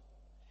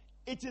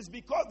 It is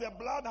because the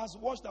blood has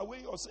washed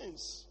away your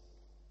sins.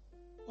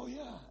 Oh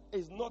yeah,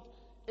 it's not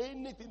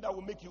anything that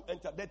will make you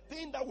enter. The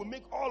thing that will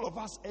make all of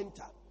us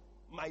enter,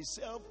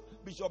 myself,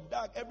 Bishop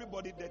Doug,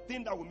 everybody, the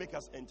thing that will make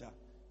us enter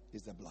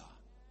is the blood.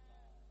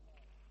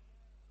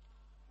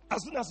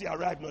 As soon as you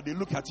arrive, they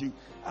look at you.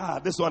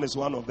 This one is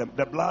one of them.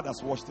 The blood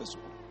has washed this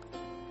one.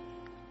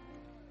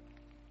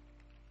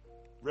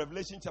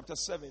 Revelation chapter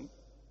 7,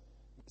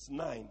 verse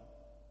 9.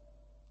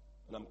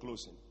 And I'm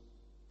closing.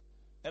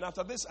 And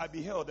after this I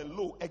beheld, and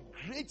lo, a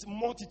great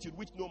multitude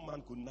which no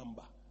man could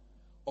number,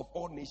 of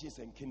all nations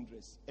and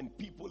kindreds and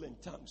people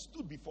and tongues,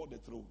 stood before the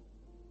throne.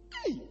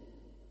 Hey!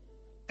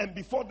 And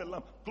before the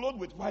Lamb, clothed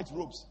with white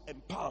robes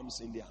and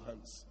palms in their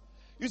hands.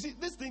 You see,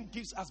 this thing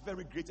gives us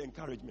very great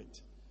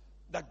encouragement.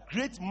 That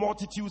great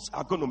multitudes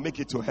are going to make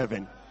it to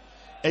heaven.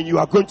 And you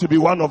are going to be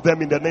one of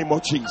them in the name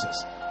of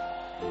Jesus.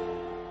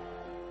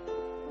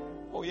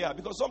 Oh yeah,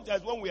 because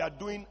sometimes when we are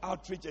doing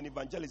outreach and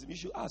evangelism, you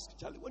should ask,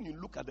 Charlie, when you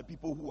look at the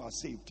people who are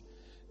saved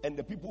and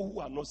the people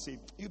who are not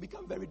saved, you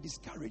become very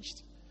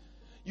discouraged.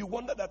 You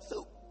wonder that,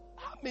 so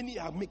how many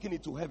are making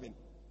it to heaven?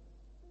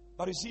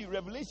 But you see,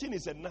 Revelation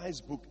is a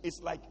nice book. It's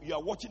like you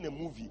are watching a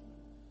movie.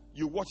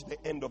 You watch the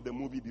end of the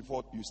movie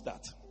before you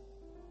start.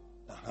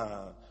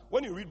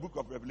 When you read book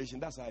of Revelation,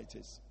 that's how it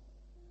is.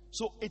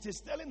 So it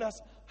is telling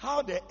us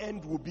how the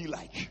end will be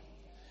like.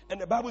 And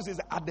the Bible says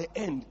at the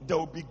end, there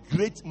will be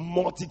great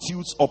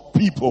multitudes of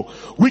people,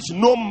 which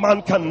no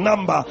man can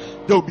number.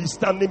 They will be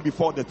standing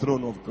before the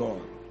throne of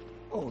God.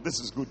 Oh,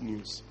 this is good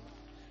news.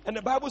 And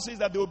the Bible says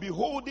that they will be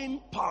holding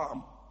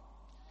palm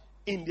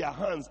in their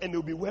hands, and they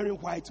will be wearing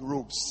white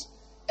robes.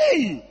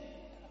 Hey!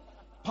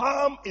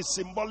 Palm is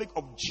symbolic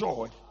of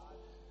joy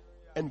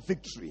and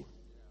victory.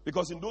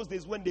 Because in those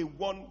days when they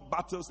won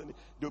battles, and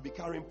they'll be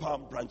carrying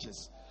palm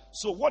branches.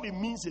 So what it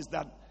means is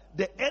that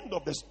the end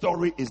of the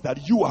story is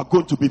that you are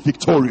going to be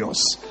victorious.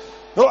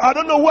 No, I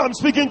don't know who I'm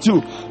speaking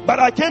to, but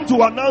I came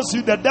to announce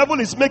you the devil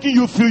is making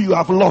you feel you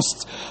have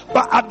lost.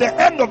 But at the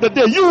end of the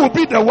day, you will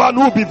be the one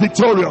who will be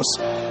victorious.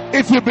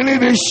 If you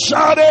believe it,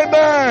 shout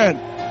amen.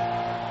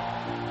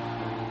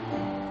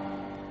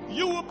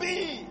 You will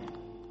be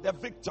the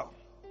victor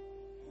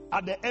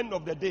at the end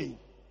of the day.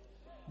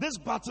 This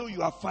battle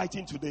you are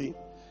fighting today,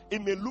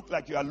 it may look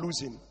like you are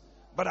losing,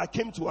 but I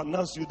came to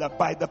announce you that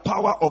by the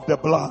power of the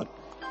blood,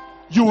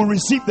 you will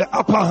receive the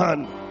upper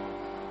hand.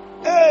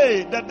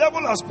 Hey, the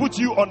devil has put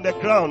you on the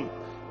ground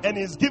and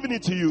he's giving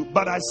it to you,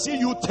 but I see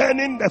you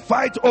turning the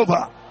fight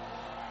over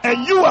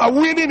and you are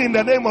winning in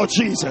the name of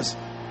Jesus.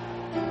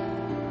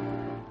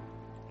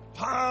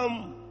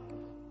 Palm,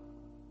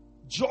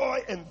 joy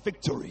and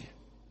victory.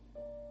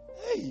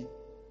 Hey,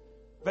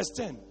 verse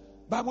 10,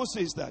 Bible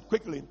says that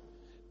quickly.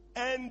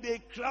 And they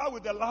cry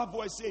with a loud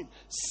voice saying,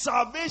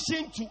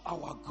 salvation to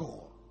our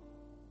God.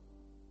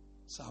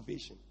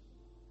 Salvation.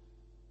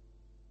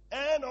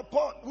 And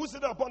upon, who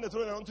sat upon the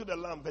throne and unto the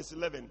Lamb, verse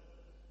 11.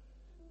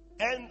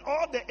 And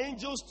all the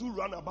angels too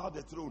ran about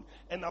the throne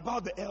and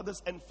about the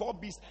elders and 4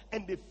 beasts,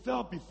 and they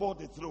fell before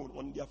the throne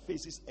on their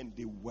faces and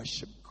they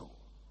worshiped God.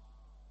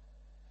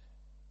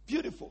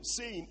 Beautiful,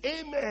 saying,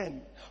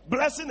 amen.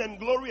 Blessing and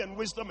glory and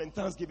wisdom and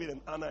thanksgiving and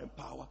honor and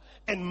power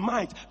and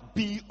might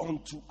be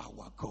unto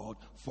our God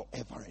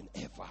forever and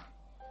ever.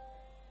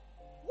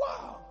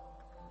 Wow.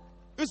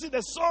 You see, the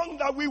song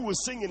that we will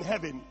sing in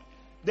heaven,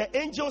 the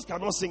angels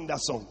cannot sing that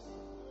song.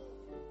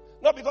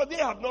 Not because they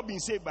have not been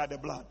saved by the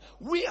blood.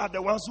 We are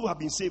the ones who have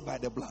been saved by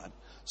the blood.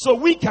 So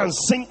we can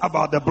sing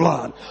about the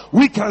blood.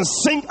 We can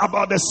sing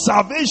about the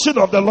salvation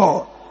of the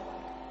Lord.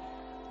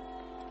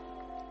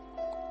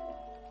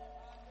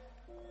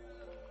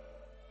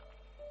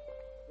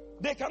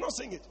 They cannot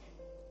sing it.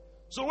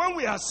 So when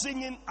we are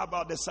singing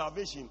about the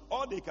salvation,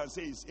 all they can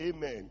say is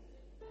amen.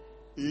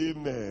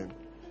 Amen.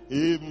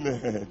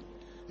 Amen.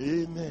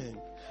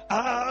 Amen.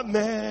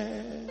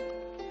 Amen.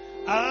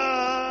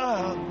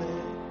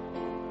 Amen.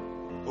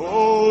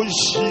 Oh,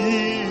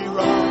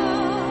 Shira.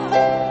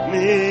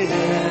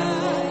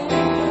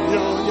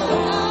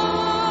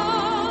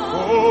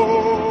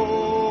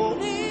 Oh,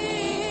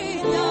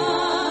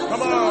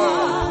 come on.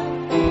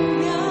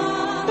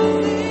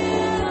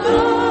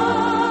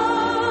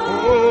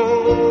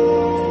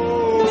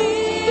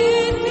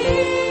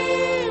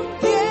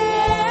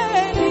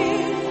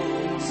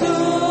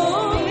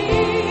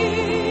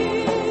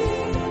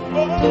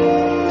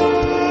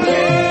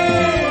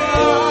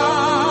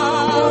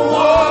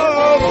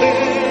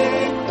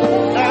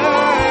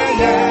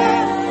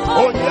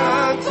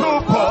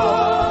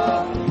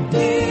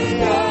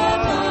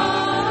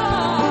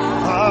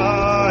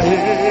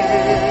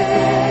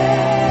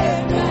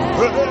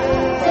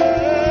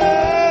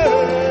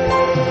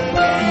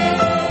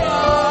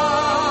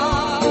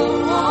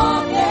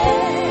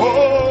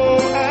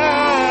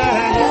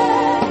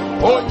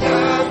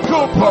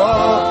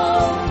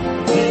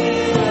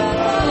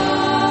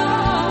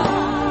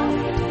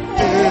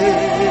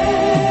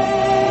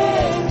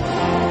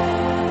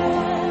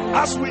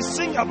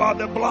 about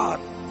the blood,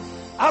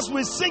 as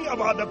we sing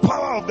about the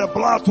power of the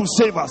blood to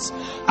save us,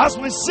 as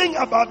we sing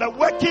about the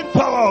working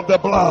power of the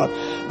blood,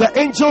 the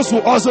angels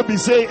will also be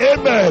saying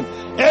amen,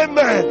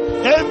 amen,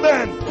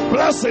 amen.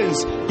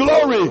 Blessings,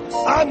 glory,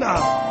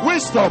 honor,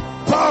 wisdom,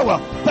 power,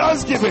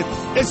 thanksgiving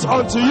is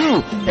unto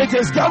you. It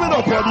is coming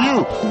upon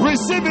you.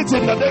 Receive it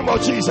in the name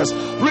of Jesus.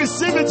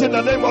 Receive it in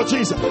the name of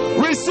Jesus.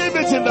 Receive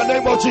it in the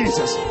name of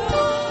Jesus.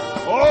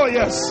 Oh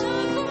yes.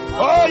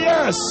 Oh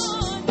yes.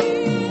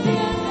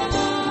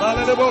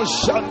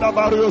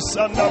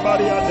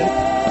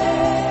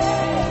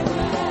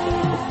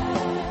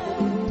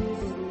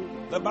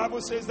 The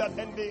Bible says that,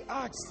 and they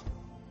asked,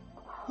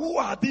 who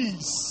are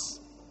these?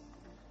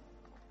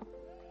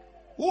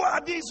 Who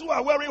are these who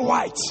are wearing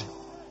white?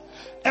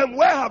 And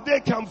where have they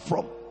come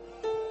from?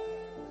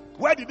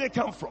 Where did they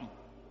come from?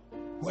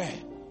 Where?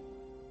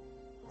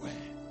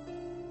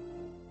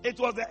 It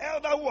was the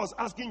elder who was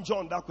asking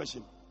John that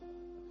question,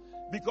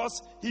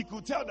 because he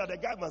could tell that the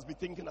guy must be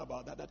thinking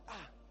about that.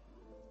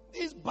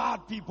 These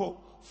bad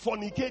people,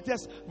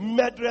 fornicators,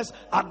 murderers,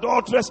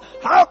 adulterers,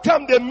 how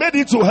come they made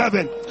it to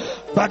heaven?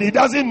 But he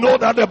doesn't know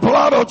that the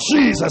blood of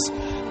Jesus,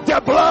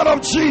 the blood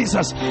of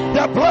Jesus,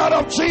 the blood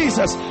of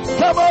Jesus,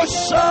 come on,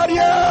 shout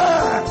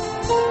yeah!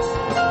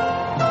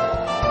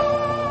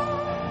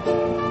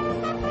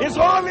 It's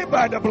only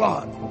by the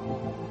blood,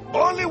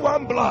 only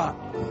one blood.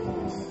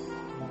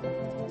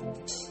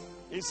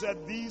 He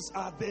said, these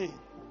are they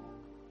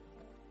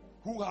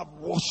who have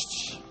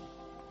washed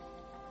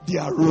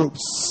their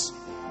robes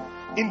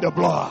in the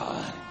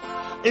blood.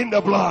 In the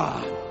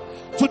blood.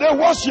 Today,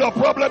 wash your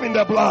problem in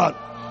the blood.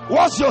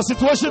 Wash your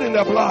situation in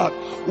the blood.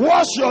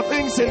 Wash your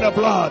things in the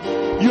blood.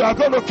 You are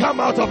going to come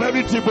out of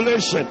every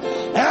tribulation.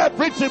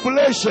 Every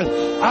tribulation.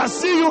 I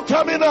see you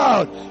coming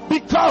out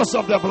because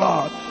of the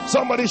blood.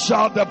 Somebody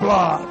shout the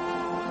blood.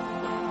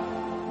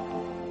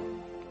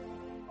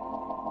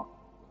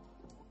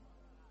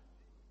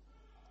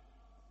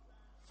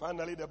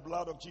 Finally, the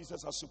blood of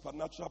Jesus has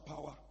supernatural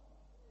power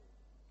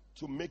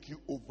to make you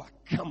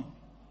overcome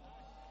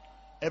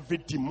every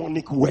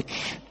demonic work,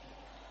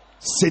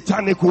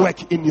 satanic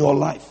work in your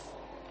life.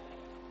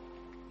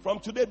 From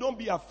today, don't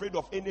be afraid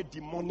of any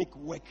demonic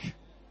work.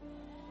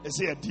 They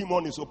say a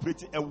demon is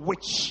operating, a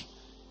witch.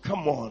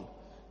 Come on.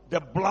 The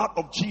blood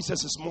of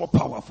Jesus is more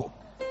powerful.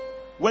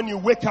 When you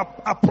wake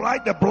up, apply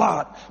the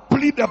blood.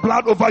 Plead the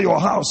blood over your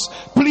house.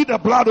 Plead the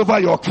blood over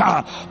your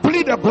car.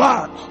 Plead the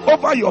blood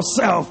over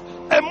yourself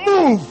and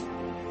move.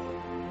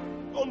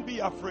 Don't be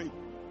afraid.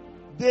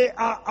 They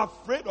are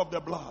afraid of the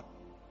blood.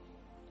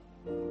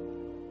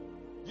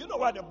 You know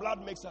why the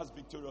blood makes us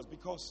victorious?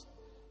 Because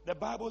the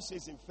Bible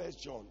says in 1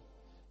 John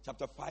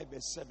chapter 5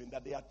 verse 7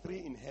 that there are three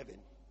in heaven: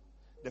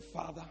 the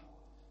Father,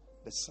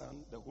 the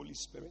Son, the Holy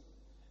Spirit.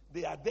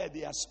 They are there.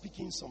 They are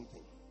speaking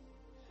something.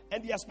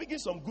 And they are speaking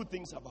some good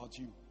things about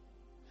you.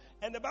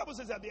 And the Bible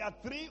says that there are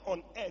three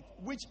on earth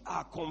which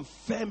are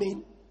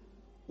confirming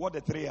what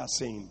the three are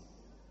saying,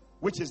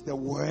 which is the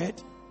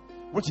Word,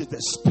 which is the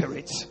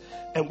Spirit,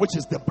 and which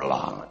is the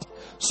blood.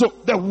 So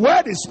the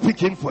Word is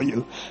speaking for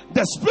you,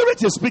 the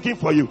Spirit is speaking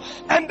for you,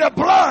 and the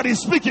blood is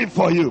speaking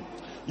for you.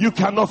 You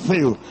cannot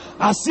fail.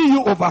 I see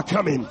you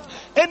overcoming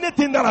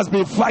anything that has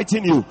been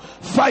fighting you,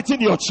 fighting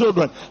your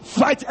children,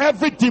 fight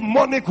every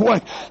demonic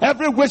work,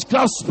 every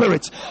witchcraft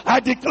spirit. I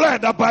declare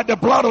that by the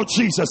blood of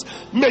Jesus,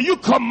 may you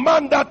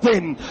command that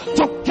thing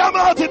to come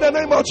out in the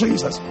name of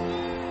Jesus.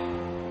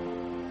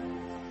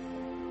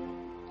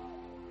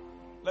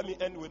 Let me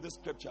end with this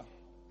scripture.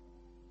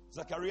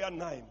 Zechariah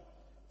 9.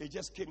 It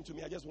just came to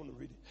me. I just want to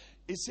read it.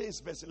 It says,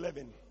 verse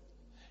 11.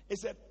 It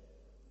said,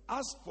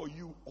 as for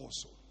you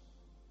also,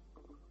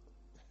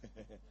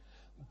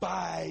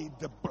 by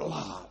the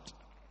blood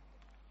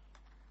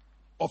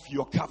of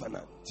your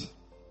covenant.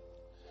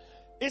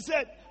 It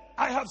said,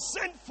 I have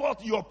sent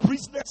forth your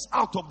prisoners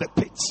out of the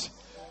pit.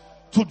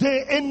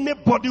 Today,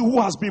 anybody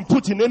who has been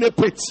put in any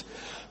pit,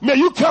 may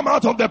you come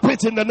out of the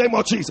pit in the name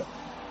of Jesus.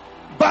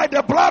 By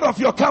the blood of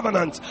your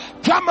covenant,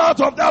 come out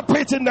of that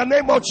pit in the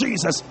name of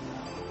Jesus.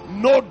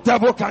 No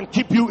devil can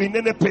keep you in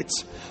any pit.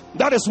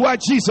 That is why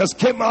Jesus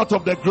came out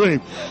of the grave.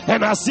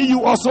 And I see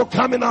you also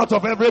coming out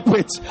of every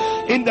pit.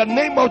 In the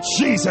name of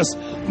Jesus,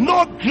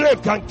 no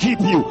grave can keep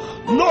you.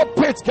 No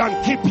pit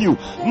can keep you.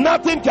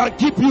 Nothing can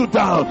keep you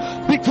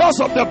down. Because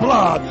of the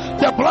blood.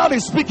 The blood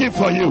is speaking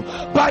for you.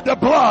 By the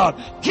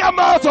blood, come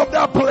out of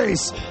that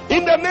place.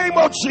 In the name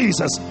of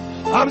Jesus.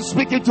 I'm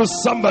speaking to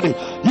somebody.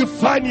 You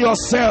find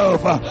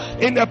yourself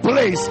in a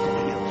place,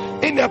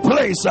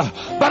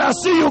 but I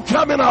see you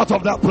coming out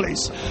of that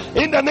place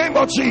in the name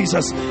of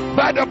Jesus.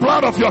 By the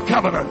blood of your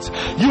covenant,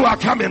 you are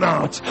coming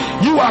out.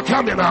 You are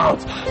coming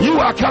out. You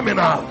are coming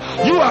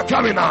out. You are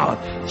coming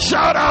out.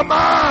 Shout, I'm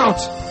out.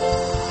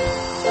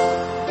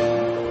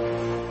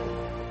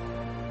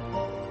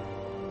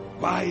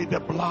 By the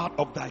blood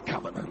of thy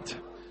covenant.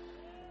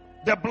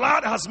 The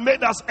blood has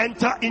made us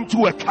enter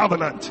into a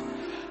covenant.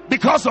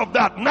 Because of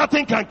that,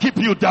 nothing can keep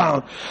you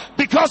down.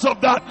 Because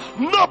of that,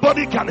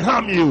 nobody can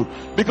harm you.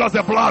 Because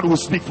the blood will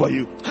speak for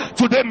you.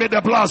 Today, may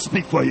the blood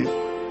speak for you.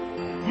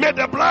 May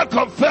the blood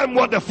confirm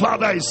what the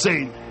Father is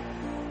saying.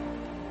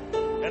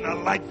 And I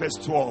like verse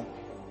 12.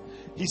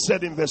 He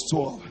said in verse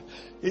 12,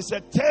 he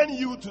said, turn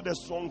you to the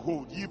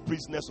stronghold, ye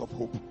prisoners of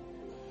hope.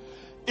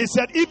 He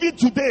said, even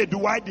today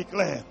do I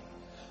declare,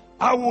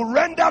 I will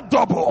render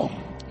double.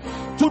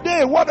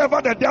 Today,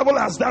 whatever the devil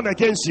has done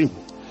against you,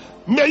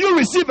 may you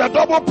receive a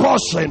double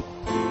portion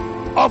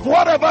of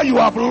whatever you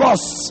have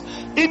lost.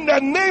 In the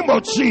name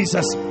of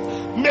Jesus,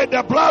 may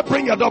the blood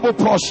bring a double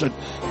portion.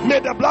 May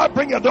the blood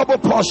bring a double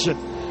portion.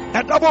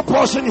 A double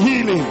portion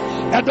healing,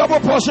 a double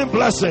portion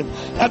blessing,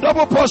 a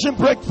double portion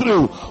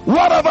breakthrough.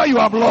 Whatever you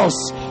have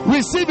lost,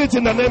 receive it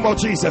in the name of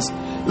Jesus.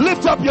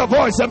 Lift up your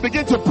voice and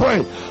begin to pray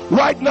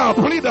right now.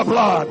 Plead the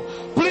blood.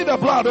 Plead the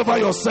blood over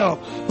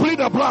yourself. Plead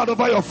the blood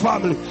over your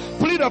family.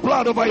 Plead the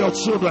blood over your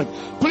children.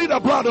 Plead the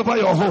blood over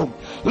your home.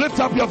 Lift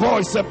up your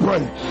voice and pray.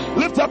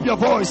 Lift up your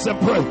voice and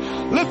pray.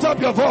 Lift up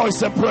your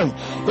voice and pray.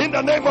 In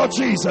the name of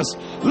Jesus,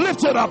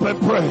 lift it up and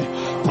pray.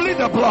 Plead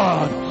the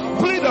blood.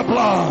 Plead the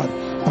blood.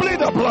 Plead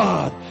the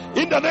blood.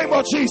 In the name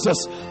of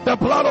Jesus, the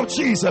blood of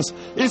Jesus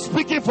is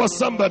speaking for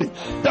somebody.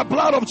 The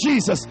blood of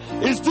Jesus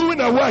is doing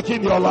a work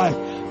in your life.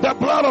 The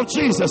blood of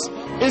Jesus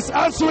is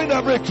answering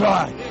every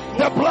cry.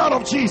 The blood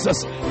of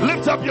Jesus.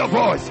 Lift up your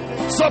voice.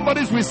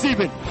 Somebody's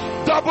receiving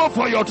double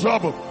for your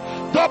trouble.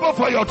 Double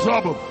for your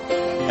trouble.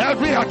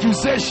 Every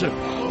accusation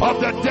of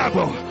the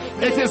devil,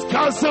 it is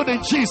cancelled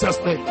in Jesus'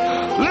 name.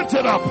 Lift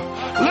it up.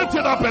 Lift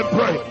it up and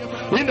pray.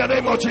 In the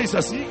name of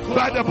Jesus,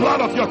 by the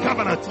blood of your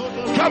covenant,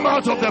 come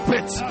out of the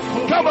pit.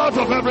 Come out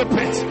of every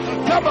pit.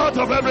 Come out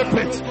of every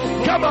pit.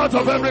 Come out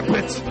of every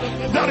pit.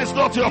 That is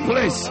not your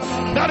place.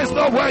 That is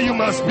not where you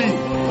must be.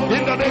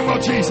 In the name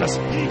of Jesus,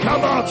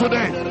 come out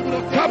today.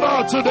 Come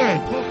out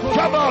today.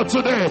 Come out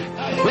today.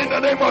 In the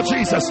name of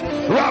Jesus.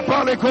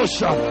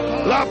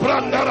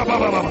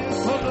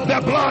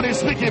 The blood is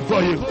speaking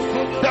for you.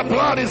 The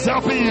blood is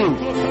helping you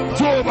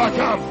to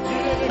overcome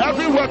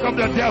every work of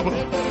the devil.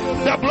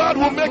 The blood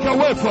will make a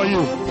way for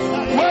you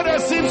where there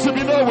seems to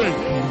be no way.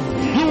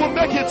 You will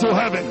make it to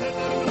heaven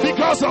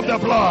because of the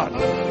blood.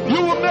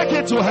 You will make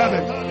it to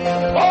heaven.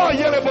 Oh,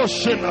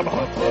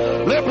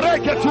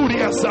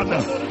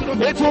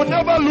 it will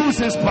never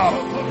lose its power.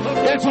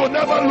 It will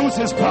never lose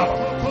its power.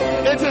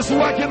 It is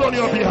working on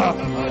your behalf.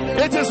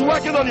 It is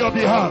working on your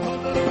behalf.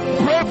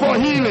 Pray for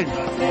healing.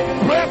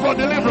 Pray for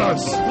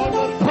deliverance.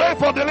 Pray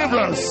for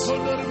deliverance.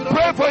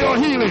 Pray for your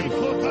healing.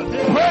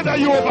 Pray that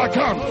you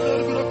overcome.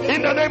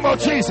 In the name of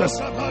Jesus.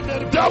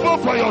 Double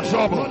for your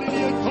trouble.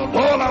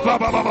 Oh, la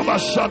baba baba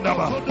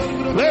shandaba.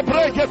 Le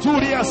breke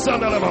turia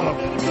sandaba.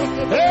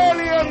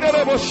 Alien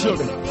devotion.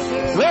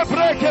 Le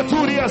breke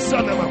turia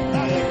sandaba.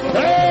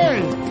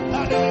 Hey!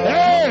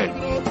 Hey!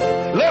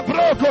 Le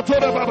broko to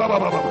the baba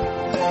baba.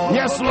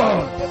 Yes,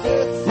 Lord.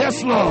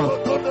 Yes,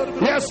 Lord.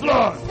 Yes,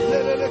 Lord.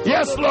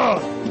 Yes,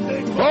 Lord.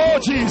 Oh,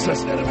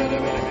 Jesus.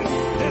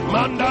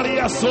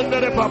 Mandaria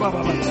Sundere Baba.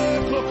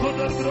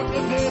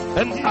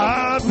 And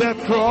at the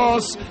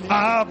cross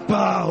I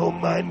bow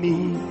my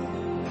knee,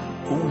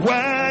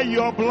 where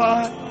your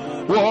blood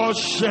was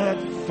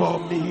shed for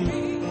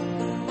me.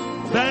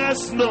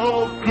 There's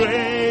no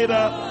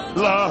greater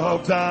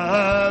love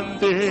than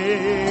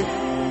this.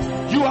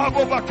 You have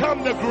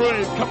overcome the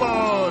grave. Come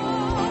on.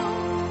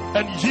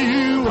 And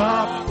you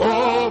have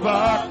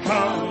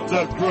overcome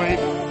the grave.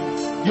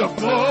 Your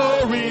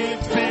glory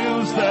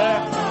fills the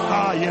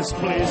highest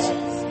place.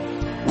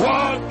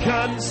 What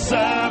can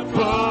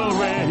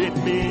separate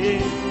me?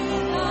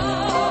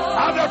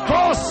 At the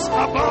cross,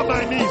 above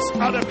my knees.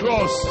 At the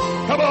cross,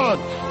 come on.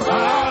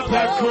 At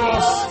the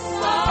cross,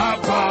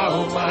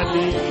 above my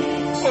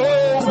knees.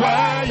 Oh,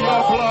 where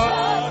your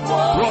blood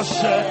was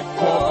shed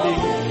for me.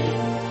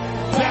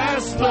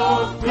 There's no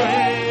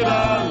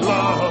greater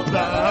love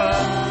than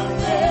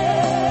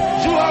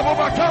you have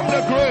overcome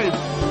the grave.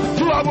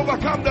 You have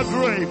overcome the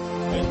grave.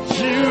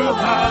 You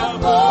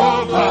have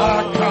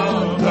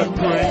overcome the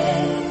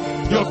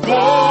grave. Your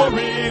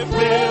glory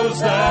fills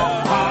the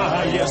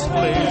highest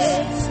place.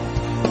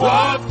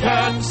 What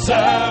can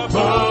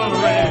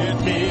separate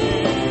me?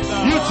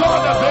 You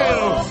tore the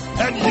veil,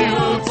 and you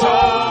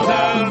tore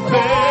the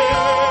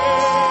veil,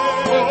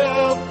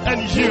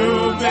 and you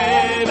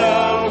made a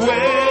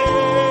way.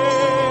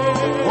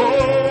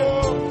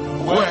 Oh,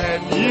 when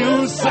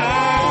you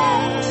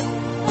sang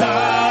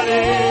that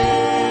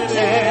it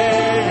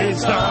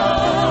is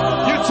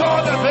done. You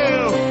tore the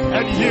veil,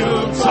 and you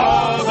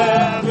tore the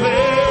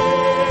veil.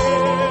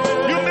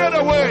 You made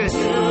a way.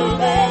 You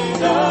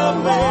made a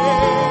way.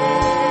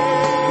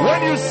 When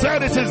you said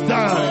it is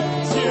done.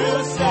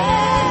 You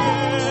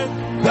said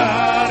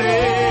that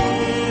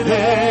it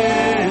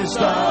is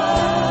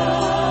done.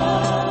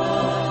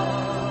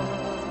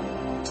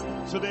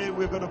 Today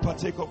we're going to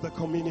partake of the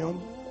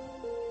communion.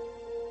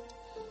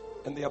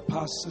 And their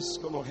pastors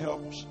are going to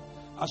help.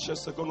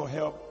 Ushers are going to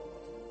help.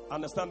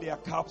 Understand there are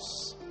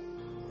cups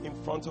in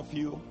front of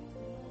you.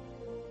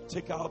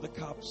 Take out the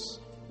cups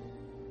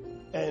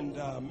and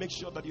make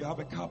sure that you have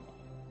a cup.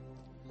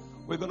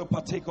 We're going to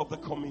partake of the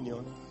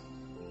communion.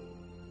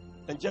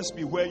 And just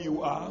be where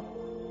you are.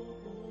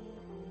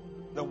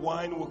 The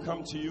wine will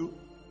come to you.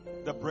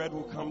 The bread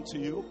will come to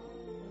you.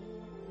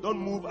 Don't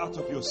move out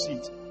of your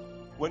seat.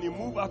 When you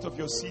move out of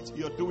your seat,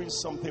 you're doing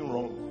something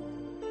wrong.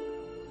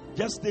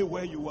 Just stay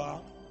where you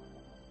are.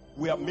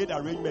 We have made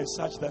arrangements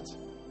such that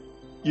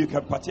you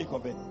can partake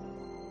of it.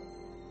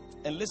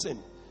 And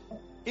listen,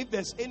 if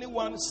there's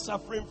anyone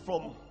suffering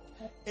from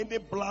any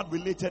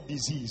blood-related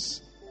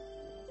disease,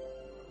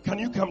 can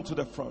you come to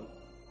the front?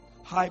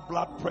 High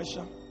blood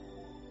pressure,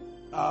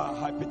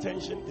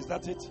 hypertension, is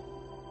that it?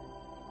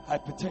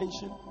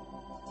 Hypertension,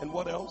 and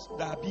what else?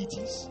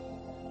 Diabetes,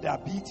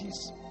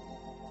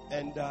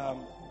 and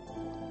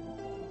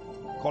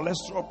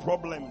cholesterol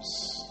problems.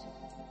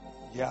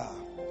 Yeah,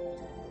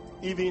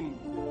 even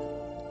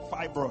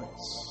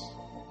fibroids.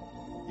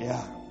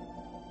 Yeah,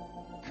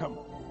 come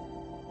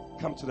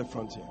to the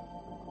front here.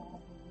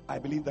 I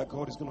believe that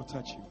God is going to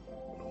touch you.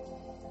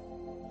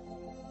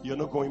 You're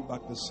not going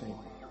back the same.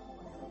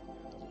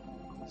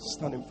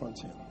 Stand in front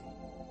here.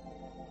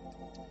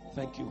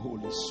 Thank you,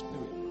 Holy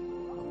Spirit.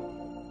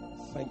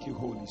 Thank you,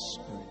 Holy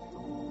Spirit.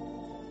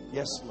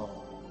 Yes, Lord.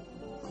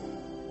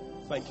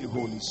 Thank you,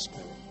 Holy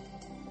Spirit.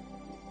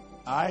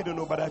 I don't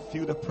know, but I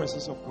feel the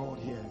presence of God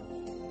here.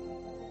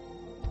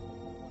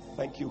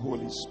 Thank you,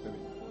 Holy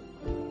Spirit.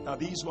 Now,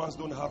 these ones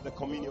don't have the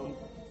communion,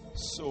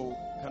 so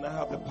can I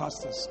have the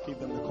pastors give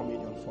them the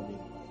communion for me?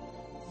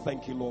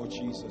 Thank you, Lord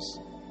Jesus.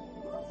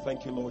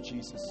 Thank you, Lord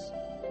Jesus.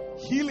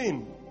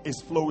 Healing is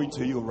flowing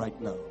to you right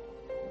now.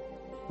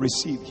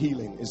 Receive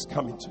healing is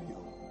coming to you.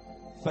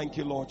 Thank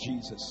you, Lord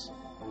Jesus.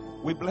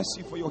 We bless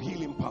you for your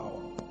healing power.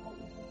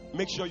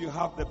 Make sure you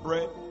have the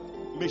bread.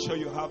 Make sure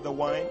you have the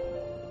wine.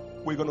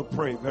 We're going to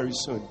pray very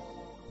soon.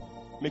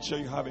 Make sure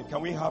you have it.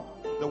 Can we have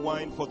the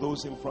wine for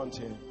those in front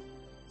here?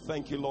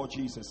 Thank you, Lord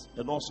Jesus.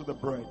 And also the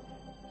bread.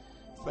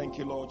 Thank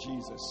you, Lord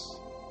Jesus.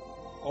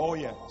 Oh,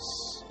 yes.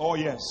 Oh,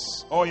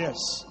 yes. Oh,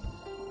 yes.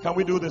 Can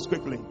we do this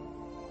quickly?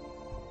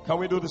 Can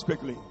we do this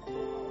quickly?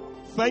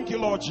 Thank you,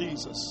 Lord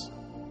Jesus.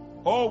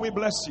 Oh, we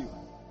bless you.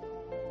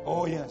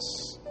 Oh, yes.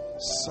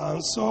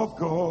 Sons of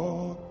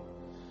God,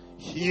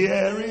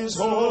 here is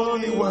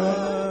holy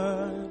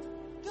word.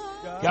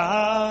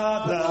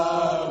 Gather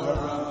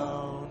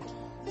around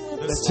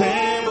the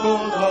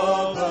table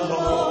of the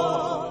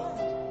Lord.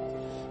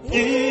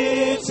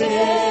 It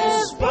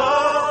is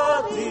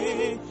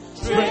body,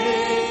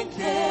 drink it.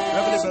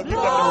 Give them the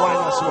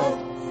wine as well.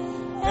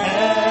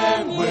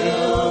 And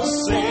we'll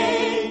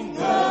sing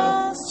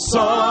a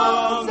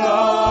song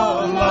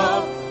of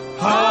love.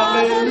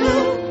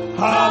 Hallelujah,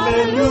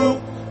 hallelujah,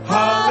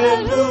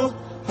 hallelujah,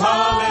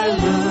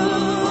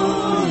 hallelujah.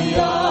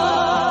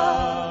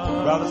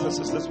 Brothers and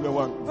sisters, we are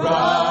one.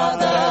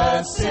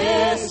 Brothers,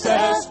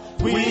 sisters,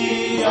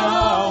 we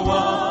are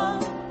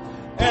one.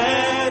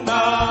 And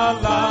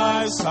our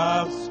lives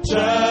have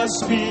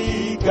just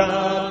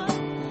begun.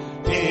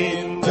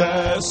 In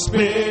the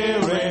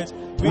Spirit,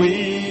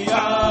 we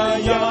are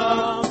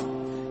young.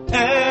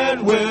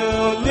 And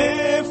we'll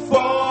live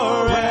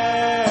forever.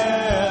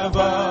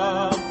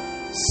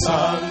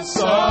 Sons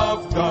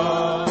of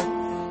God,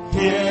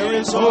 here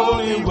is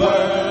holy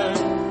word.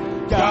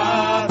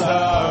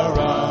 Gather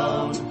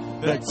around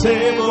the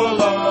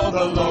table of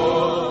the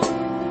Lord.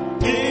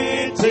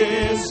 It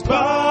is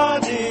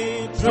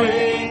body,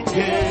 drink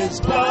his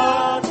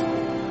blood,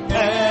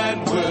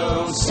 and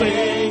we'll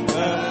sing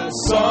a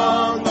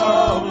song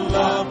of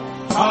love.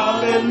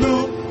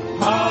 Hallelujah,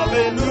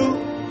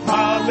 hallelujah,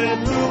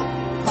 hallelujah,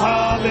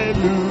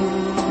 hallelujah.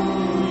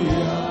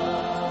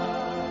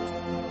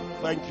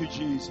 Thank you,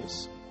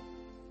 Jesus.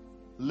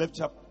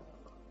 Lift up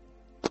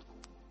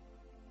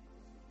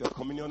your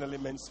communion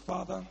elements,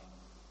 Father.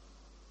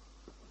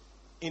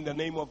 In the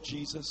name of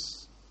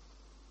Jesus,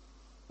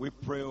 we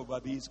pray over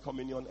these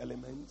communion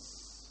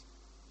elements.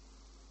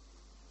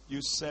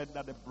 You said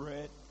that the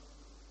bread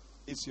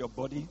is your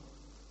body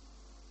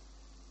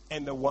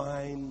and the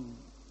wine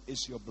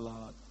is your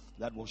blood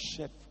that was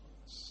shed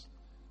for us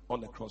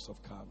on the cross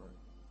of Calvary.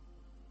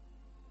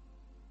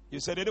 You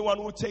said anyone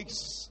who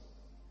takes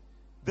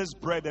this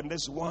bread and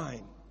this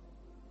wine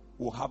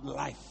will have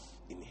life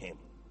in him.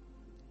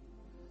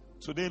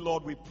 Today,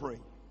 Lord, we pray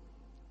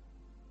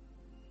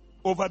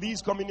over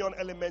these communion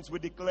elements. We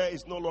declare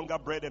it's no longer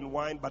bread and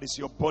wine, but it's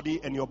your body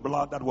and your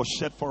blood that was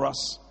shed for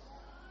us.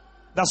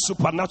 That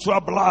supernatural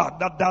blood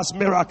that does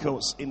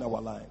miracles in our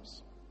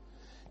lives.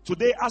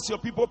 Today, as your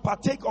people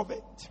partake of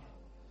it,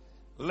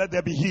 let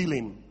there be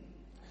healing.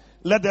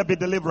 Let there be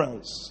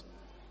deliverance.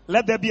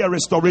 Let there be a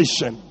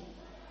restoration.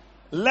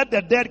 Let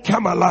the dead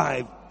come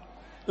alive.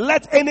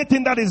 Let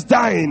anything that is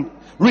dying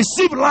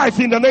receive life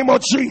in the name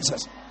of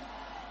Jesus.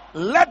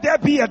 Let there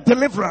be a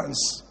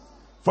deliverance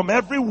from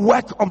every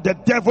work of the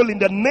devil in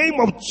the name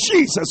of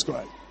Jesus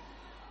Christ.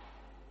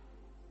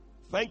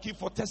 Thank you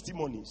for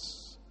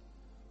testimonies.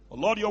 Oh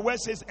Lord, your word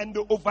says, and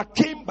they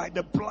overcame by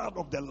the blood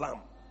of the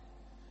Lamb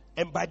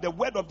and by the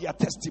word of their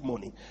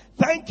testimony.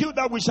 Thank you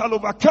that we shall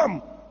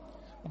overcome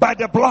by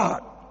the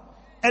blood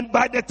and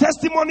by the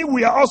testimony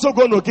we are also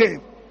going to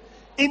give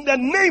in the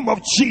name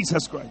of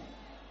Jesus Christ.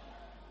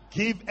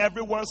 Give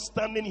everyone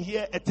standing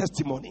here a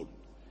testimony.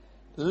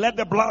 Let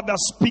the blood that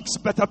speaks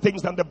better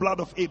things than the blood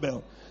of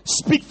Abel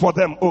speak for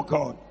them, oh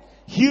God.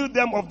 Heal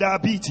them of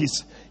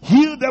diabetes.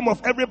 Heal them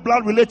of every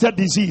blood-related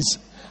disease.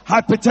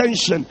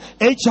 Hypertension,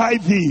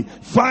 HIV,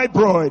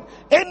 fibroid,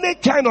 any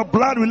kind of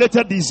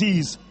blood-related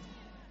disease.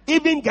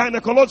 Even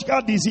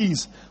gynecological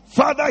disease.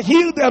 Father,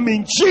 heal them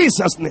in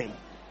Jesus' name.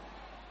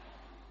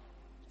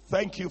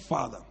 Thank you,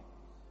 Father,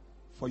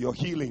 for your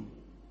healing.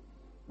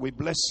 We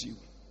bless you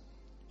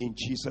in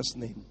Jesus'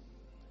 name.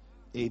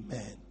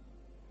 Amen.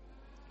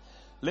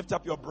 Lift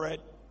up your bread,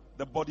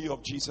 the body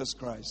of Jesus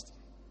Christ.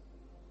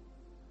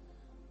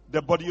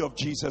 The body of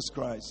Jesus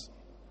Christ.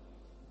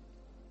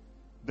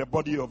 The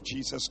body of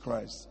Jesus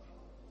Christ.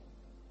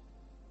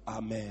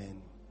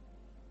 Amen.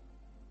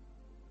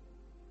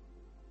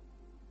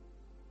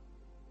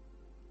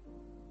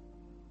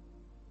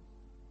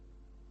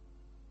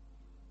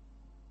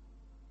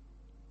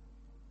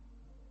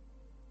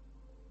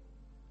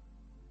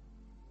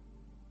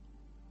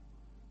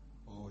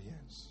 Oh,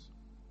 yes.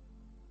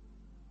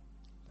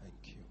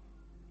 Thank you.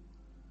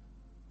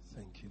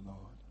 Thank you, Lord.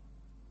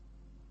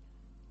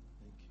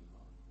 Thank you,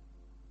 Lord.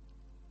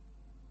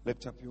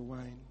 Lift up your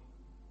wine.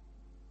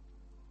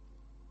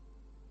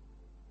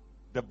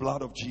 The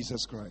blood of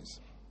Jesus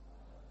Christ.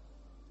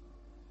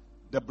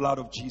 The blood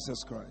of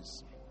Jesus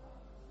Christ.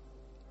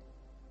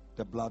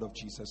 The blood of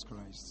Jesus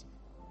Christ.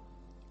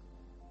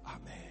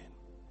 Amen.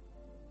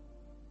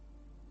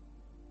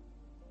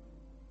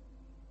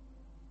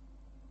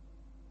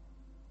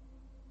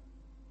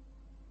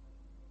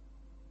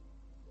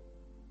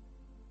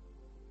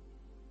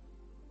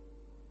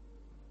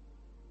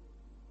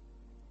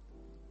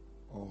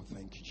 Oh,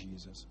 thank you,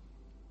 Jesus.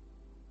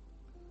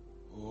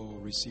 Oh,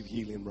 receive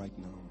healing right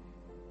now.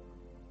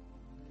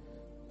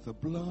 The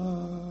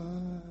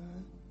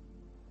blood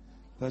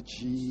that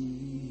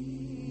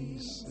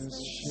Jesus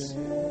shed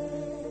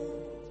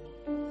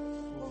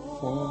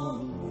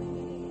for me.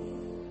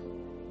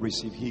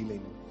 Receive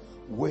healing.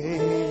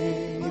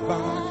 Way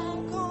back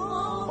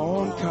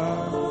on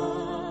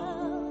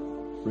Calvary.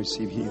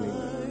 Receive healing.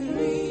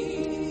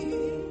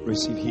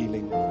 Receive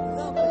healing.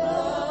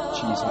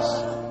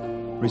 Jesus.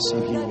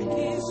 Receive healing.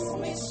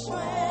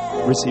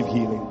 Receive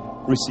healing.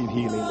 Receive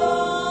healing.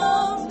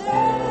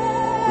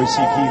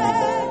 Receive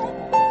healing.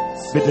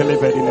 Be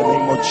delivered in the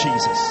name of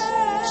Jesus.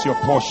 It's your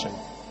portion.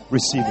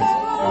 Receive it.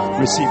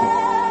 Receive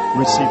it.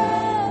 Receive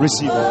it.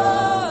 Receive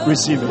it.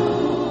 Receive it.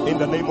 In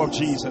the name of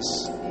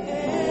Jesus.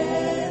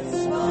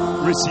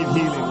 Receive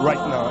healing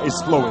right now.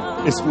 It's flowing.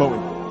 It's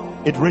flowing.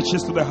 It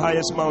reaches to the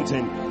highest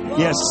mountain.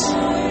 Yes.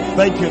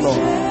 Thank you,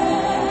 Lord.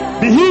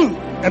 Be healed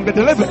and be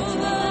delivered.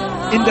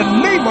 In the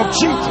name of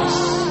Jesus.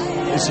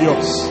 It's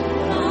yours.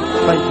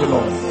 Thank you,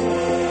 Lord.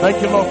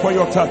 Thank you, Lord, for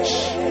your touch.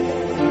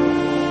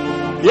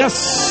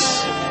 Yes.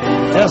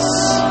 Yes.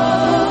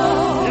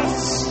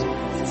 Yes.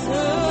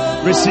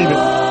 Receive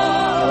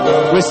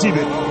it. Receive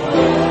it.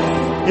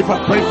 If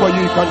I pray for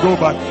you, you can go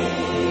back.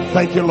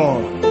 Thank you,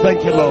 Lord.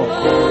 Thank you, Lord.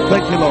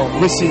 Thank you, Lord.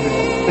 Receive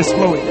it. It's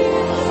flowing.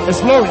 It's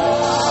flowing.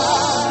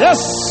 Yes.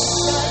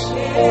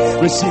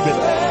 Receive it.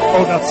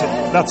 Oh, that's it.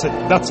 That's it.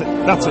 That's it.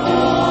 That's it.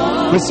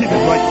 Receive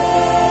it right now.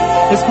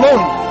 It's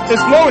flowing.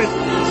 It's flowing.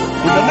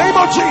 In the name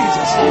of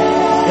Jesus.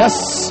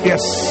 Yes,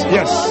 yes,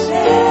 yes,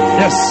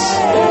 yes,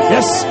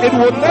 yes. It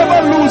will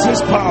never lose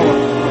its power.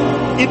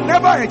 It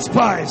never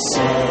expires.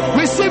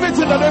 Receive it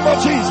in the name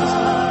of Jesus.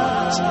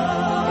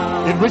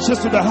 It reaches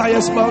to the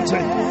highest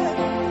mountain.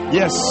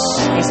 Yes,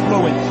 it's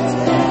flowing.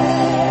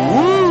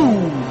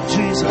 Woo,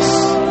 Jesus.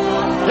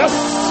 Yes,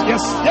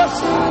 yes,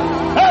 yes,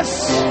 yes.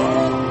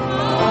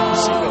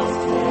 Receive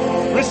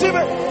it. Receive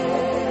it.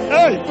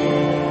 Hey,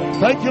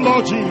 thank you,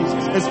 Lord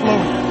Jesus. It's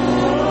flowing.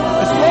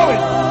 It's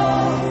flowing.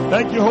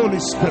 Thank you, Holy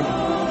Spirit.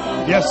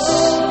 Yes.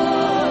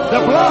 The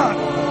blood.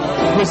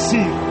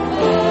 Receive.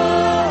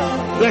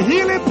 The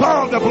healing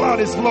power of the blood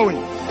is flowing.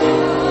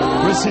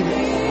 Receive it.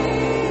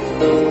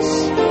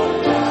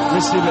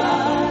 Receive it.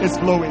 It's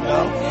flowing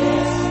now.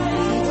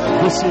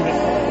 Receive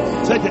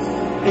it. Take it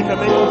in the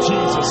name of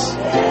Jesus.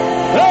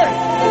 Hey!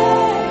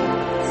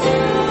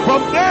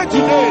 From day to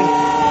day,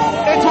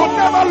 it will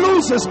never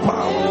lose its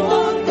power.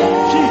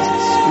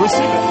 Jesus,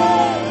 receive it.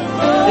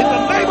 In the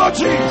name of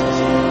Jesus,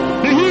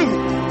 be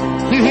healed.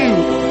 Be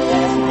healed.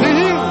 Be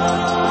healed.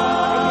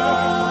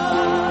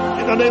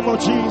 In the name of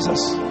Jesus.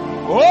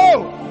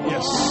 Oh,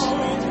 yes.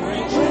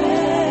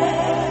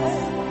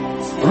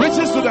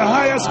 Reaches to the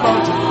highest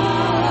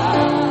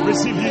mountain.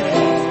 Receive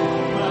healing.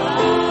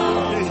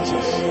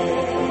 Jesus.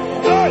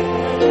 Hey.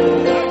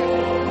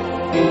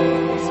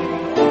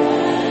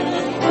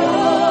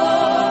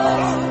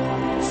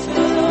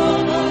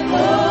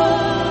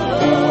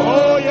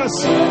 Oh, yes.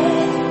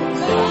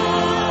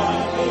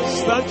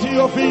 Stand to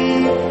your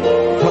feet.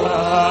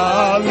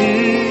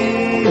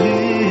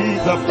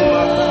 The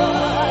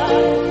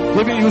blood.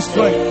 Giving you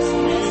strength.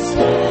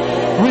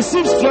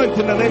 Receive strength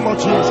in the name of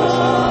Jesus.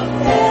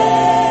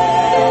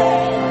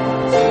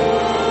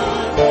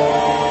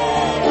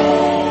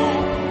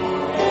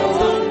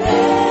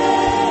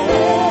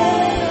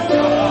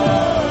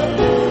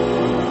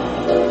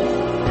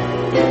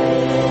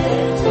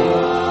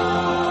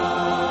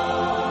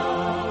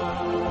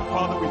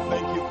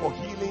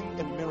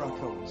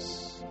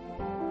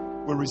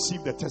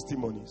 receive the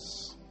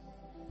testimonies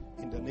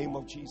in the name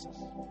of Jesus.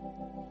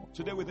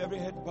 Today, with every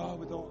head bowed,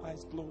 with all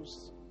eyes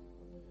closed,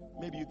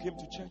 maybe you came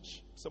to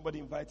church, somebody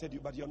invited you,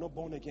 but you're not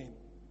born again.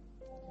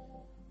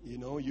 You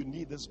know, you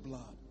need this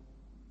blood.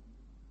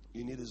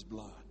 You need His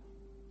blood.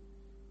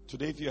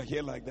 Today, if you're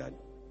here like that,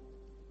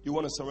 you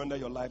want to surrender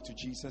your life to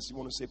Jesus, you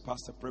want to say,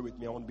 Pastor, pray with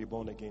me, I want to be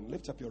born again.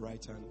 Lift up your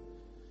right hand,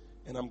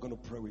 and I'm going to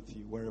pray with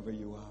you wherever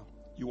you are.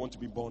 You want to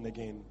be born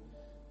again.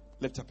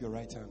 Lift up your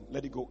right hand.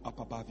 Let it go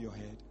up above your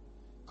head.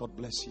 God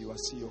bless you. I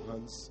see your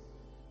hands.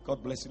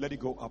 God bless you. Let it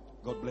go up.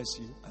 God bless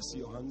you. I see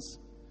your hands.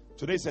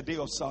 Today is a day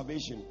of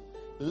salvation.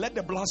 Let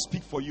the blood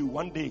speak for you.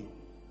 One day,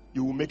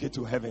 you will make it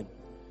to heaven.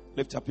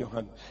 Lift up your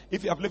hand.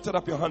 If you have lifted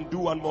up your hand, do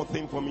one more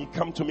thing for me.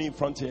 Come to me in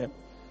front here.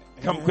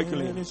 Come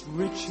quickly. Come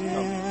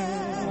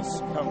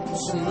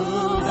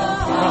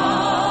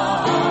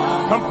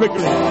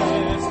quickly.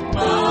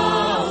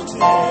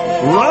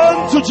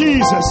 Run to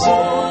Jesus.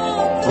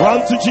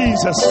 Run to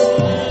Jesus.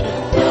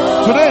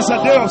 Today is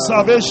a day of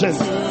salvation.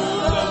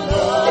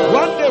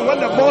 One day when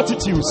the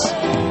multitudes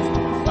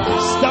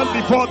stand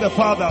before the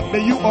Father,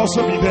 may you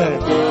also be there.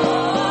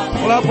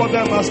 Clap for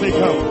them as they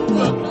come.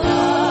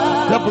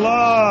 The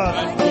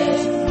blood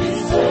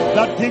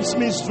that gives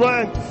me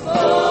strength.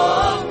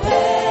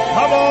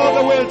 Come all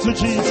the way to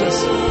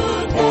Jesus.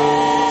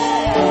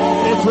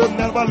 It will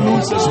never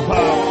lose its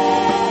power.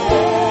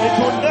 It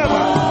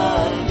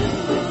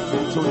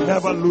will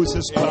never lose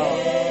its power.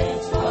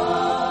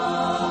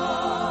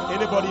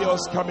 Anybody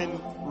else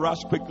coming?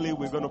 Rush quickly.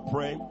 We're going to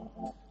pray.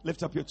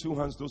 Lift up your two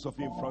hands, those of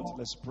you in front.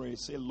 Let's pray.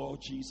 Say,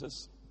 Lord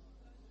Jesus,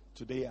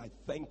 today I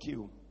thank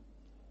you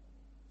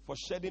for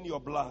shedding your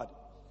blood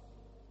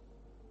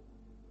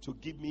to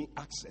give me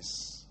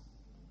access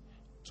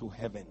to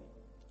heaven.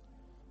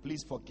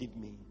 Please forgive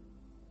me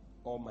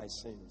all my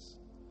sins.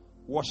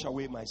 Wash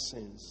away my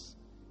sins.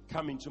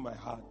 Come into my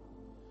heart.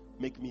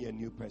 Make me a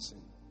new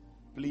person.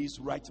 Please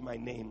write my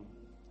name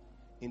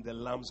in the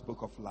Lamb's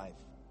Book of Life.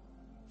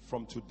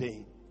 From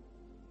today,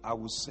 I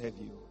will serve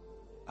you.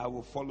 I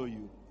will follow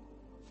you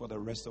for the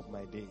rest of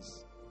my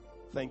days.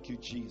 Thank you,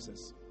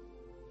 Jesus,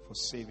 for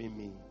saving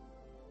me.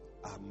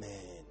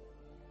 Amen.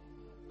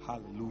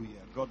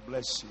 Hallelujah. God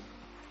bless you.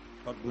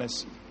 God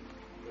bless you.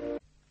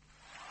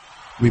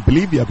 We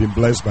believe you have been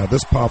blessed by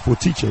this powerful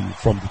teaching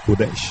from the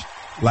Kodesh,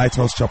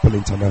 Lighthouse Chapel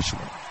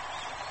International.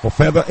 For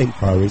further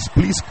inquiries,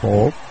 please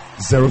call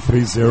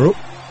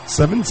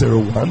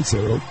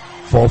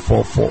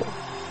 030-7010-444.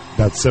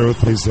 That's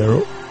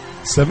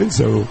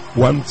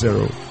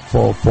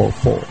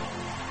 030-7010-444.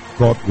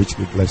 God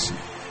richly bless you.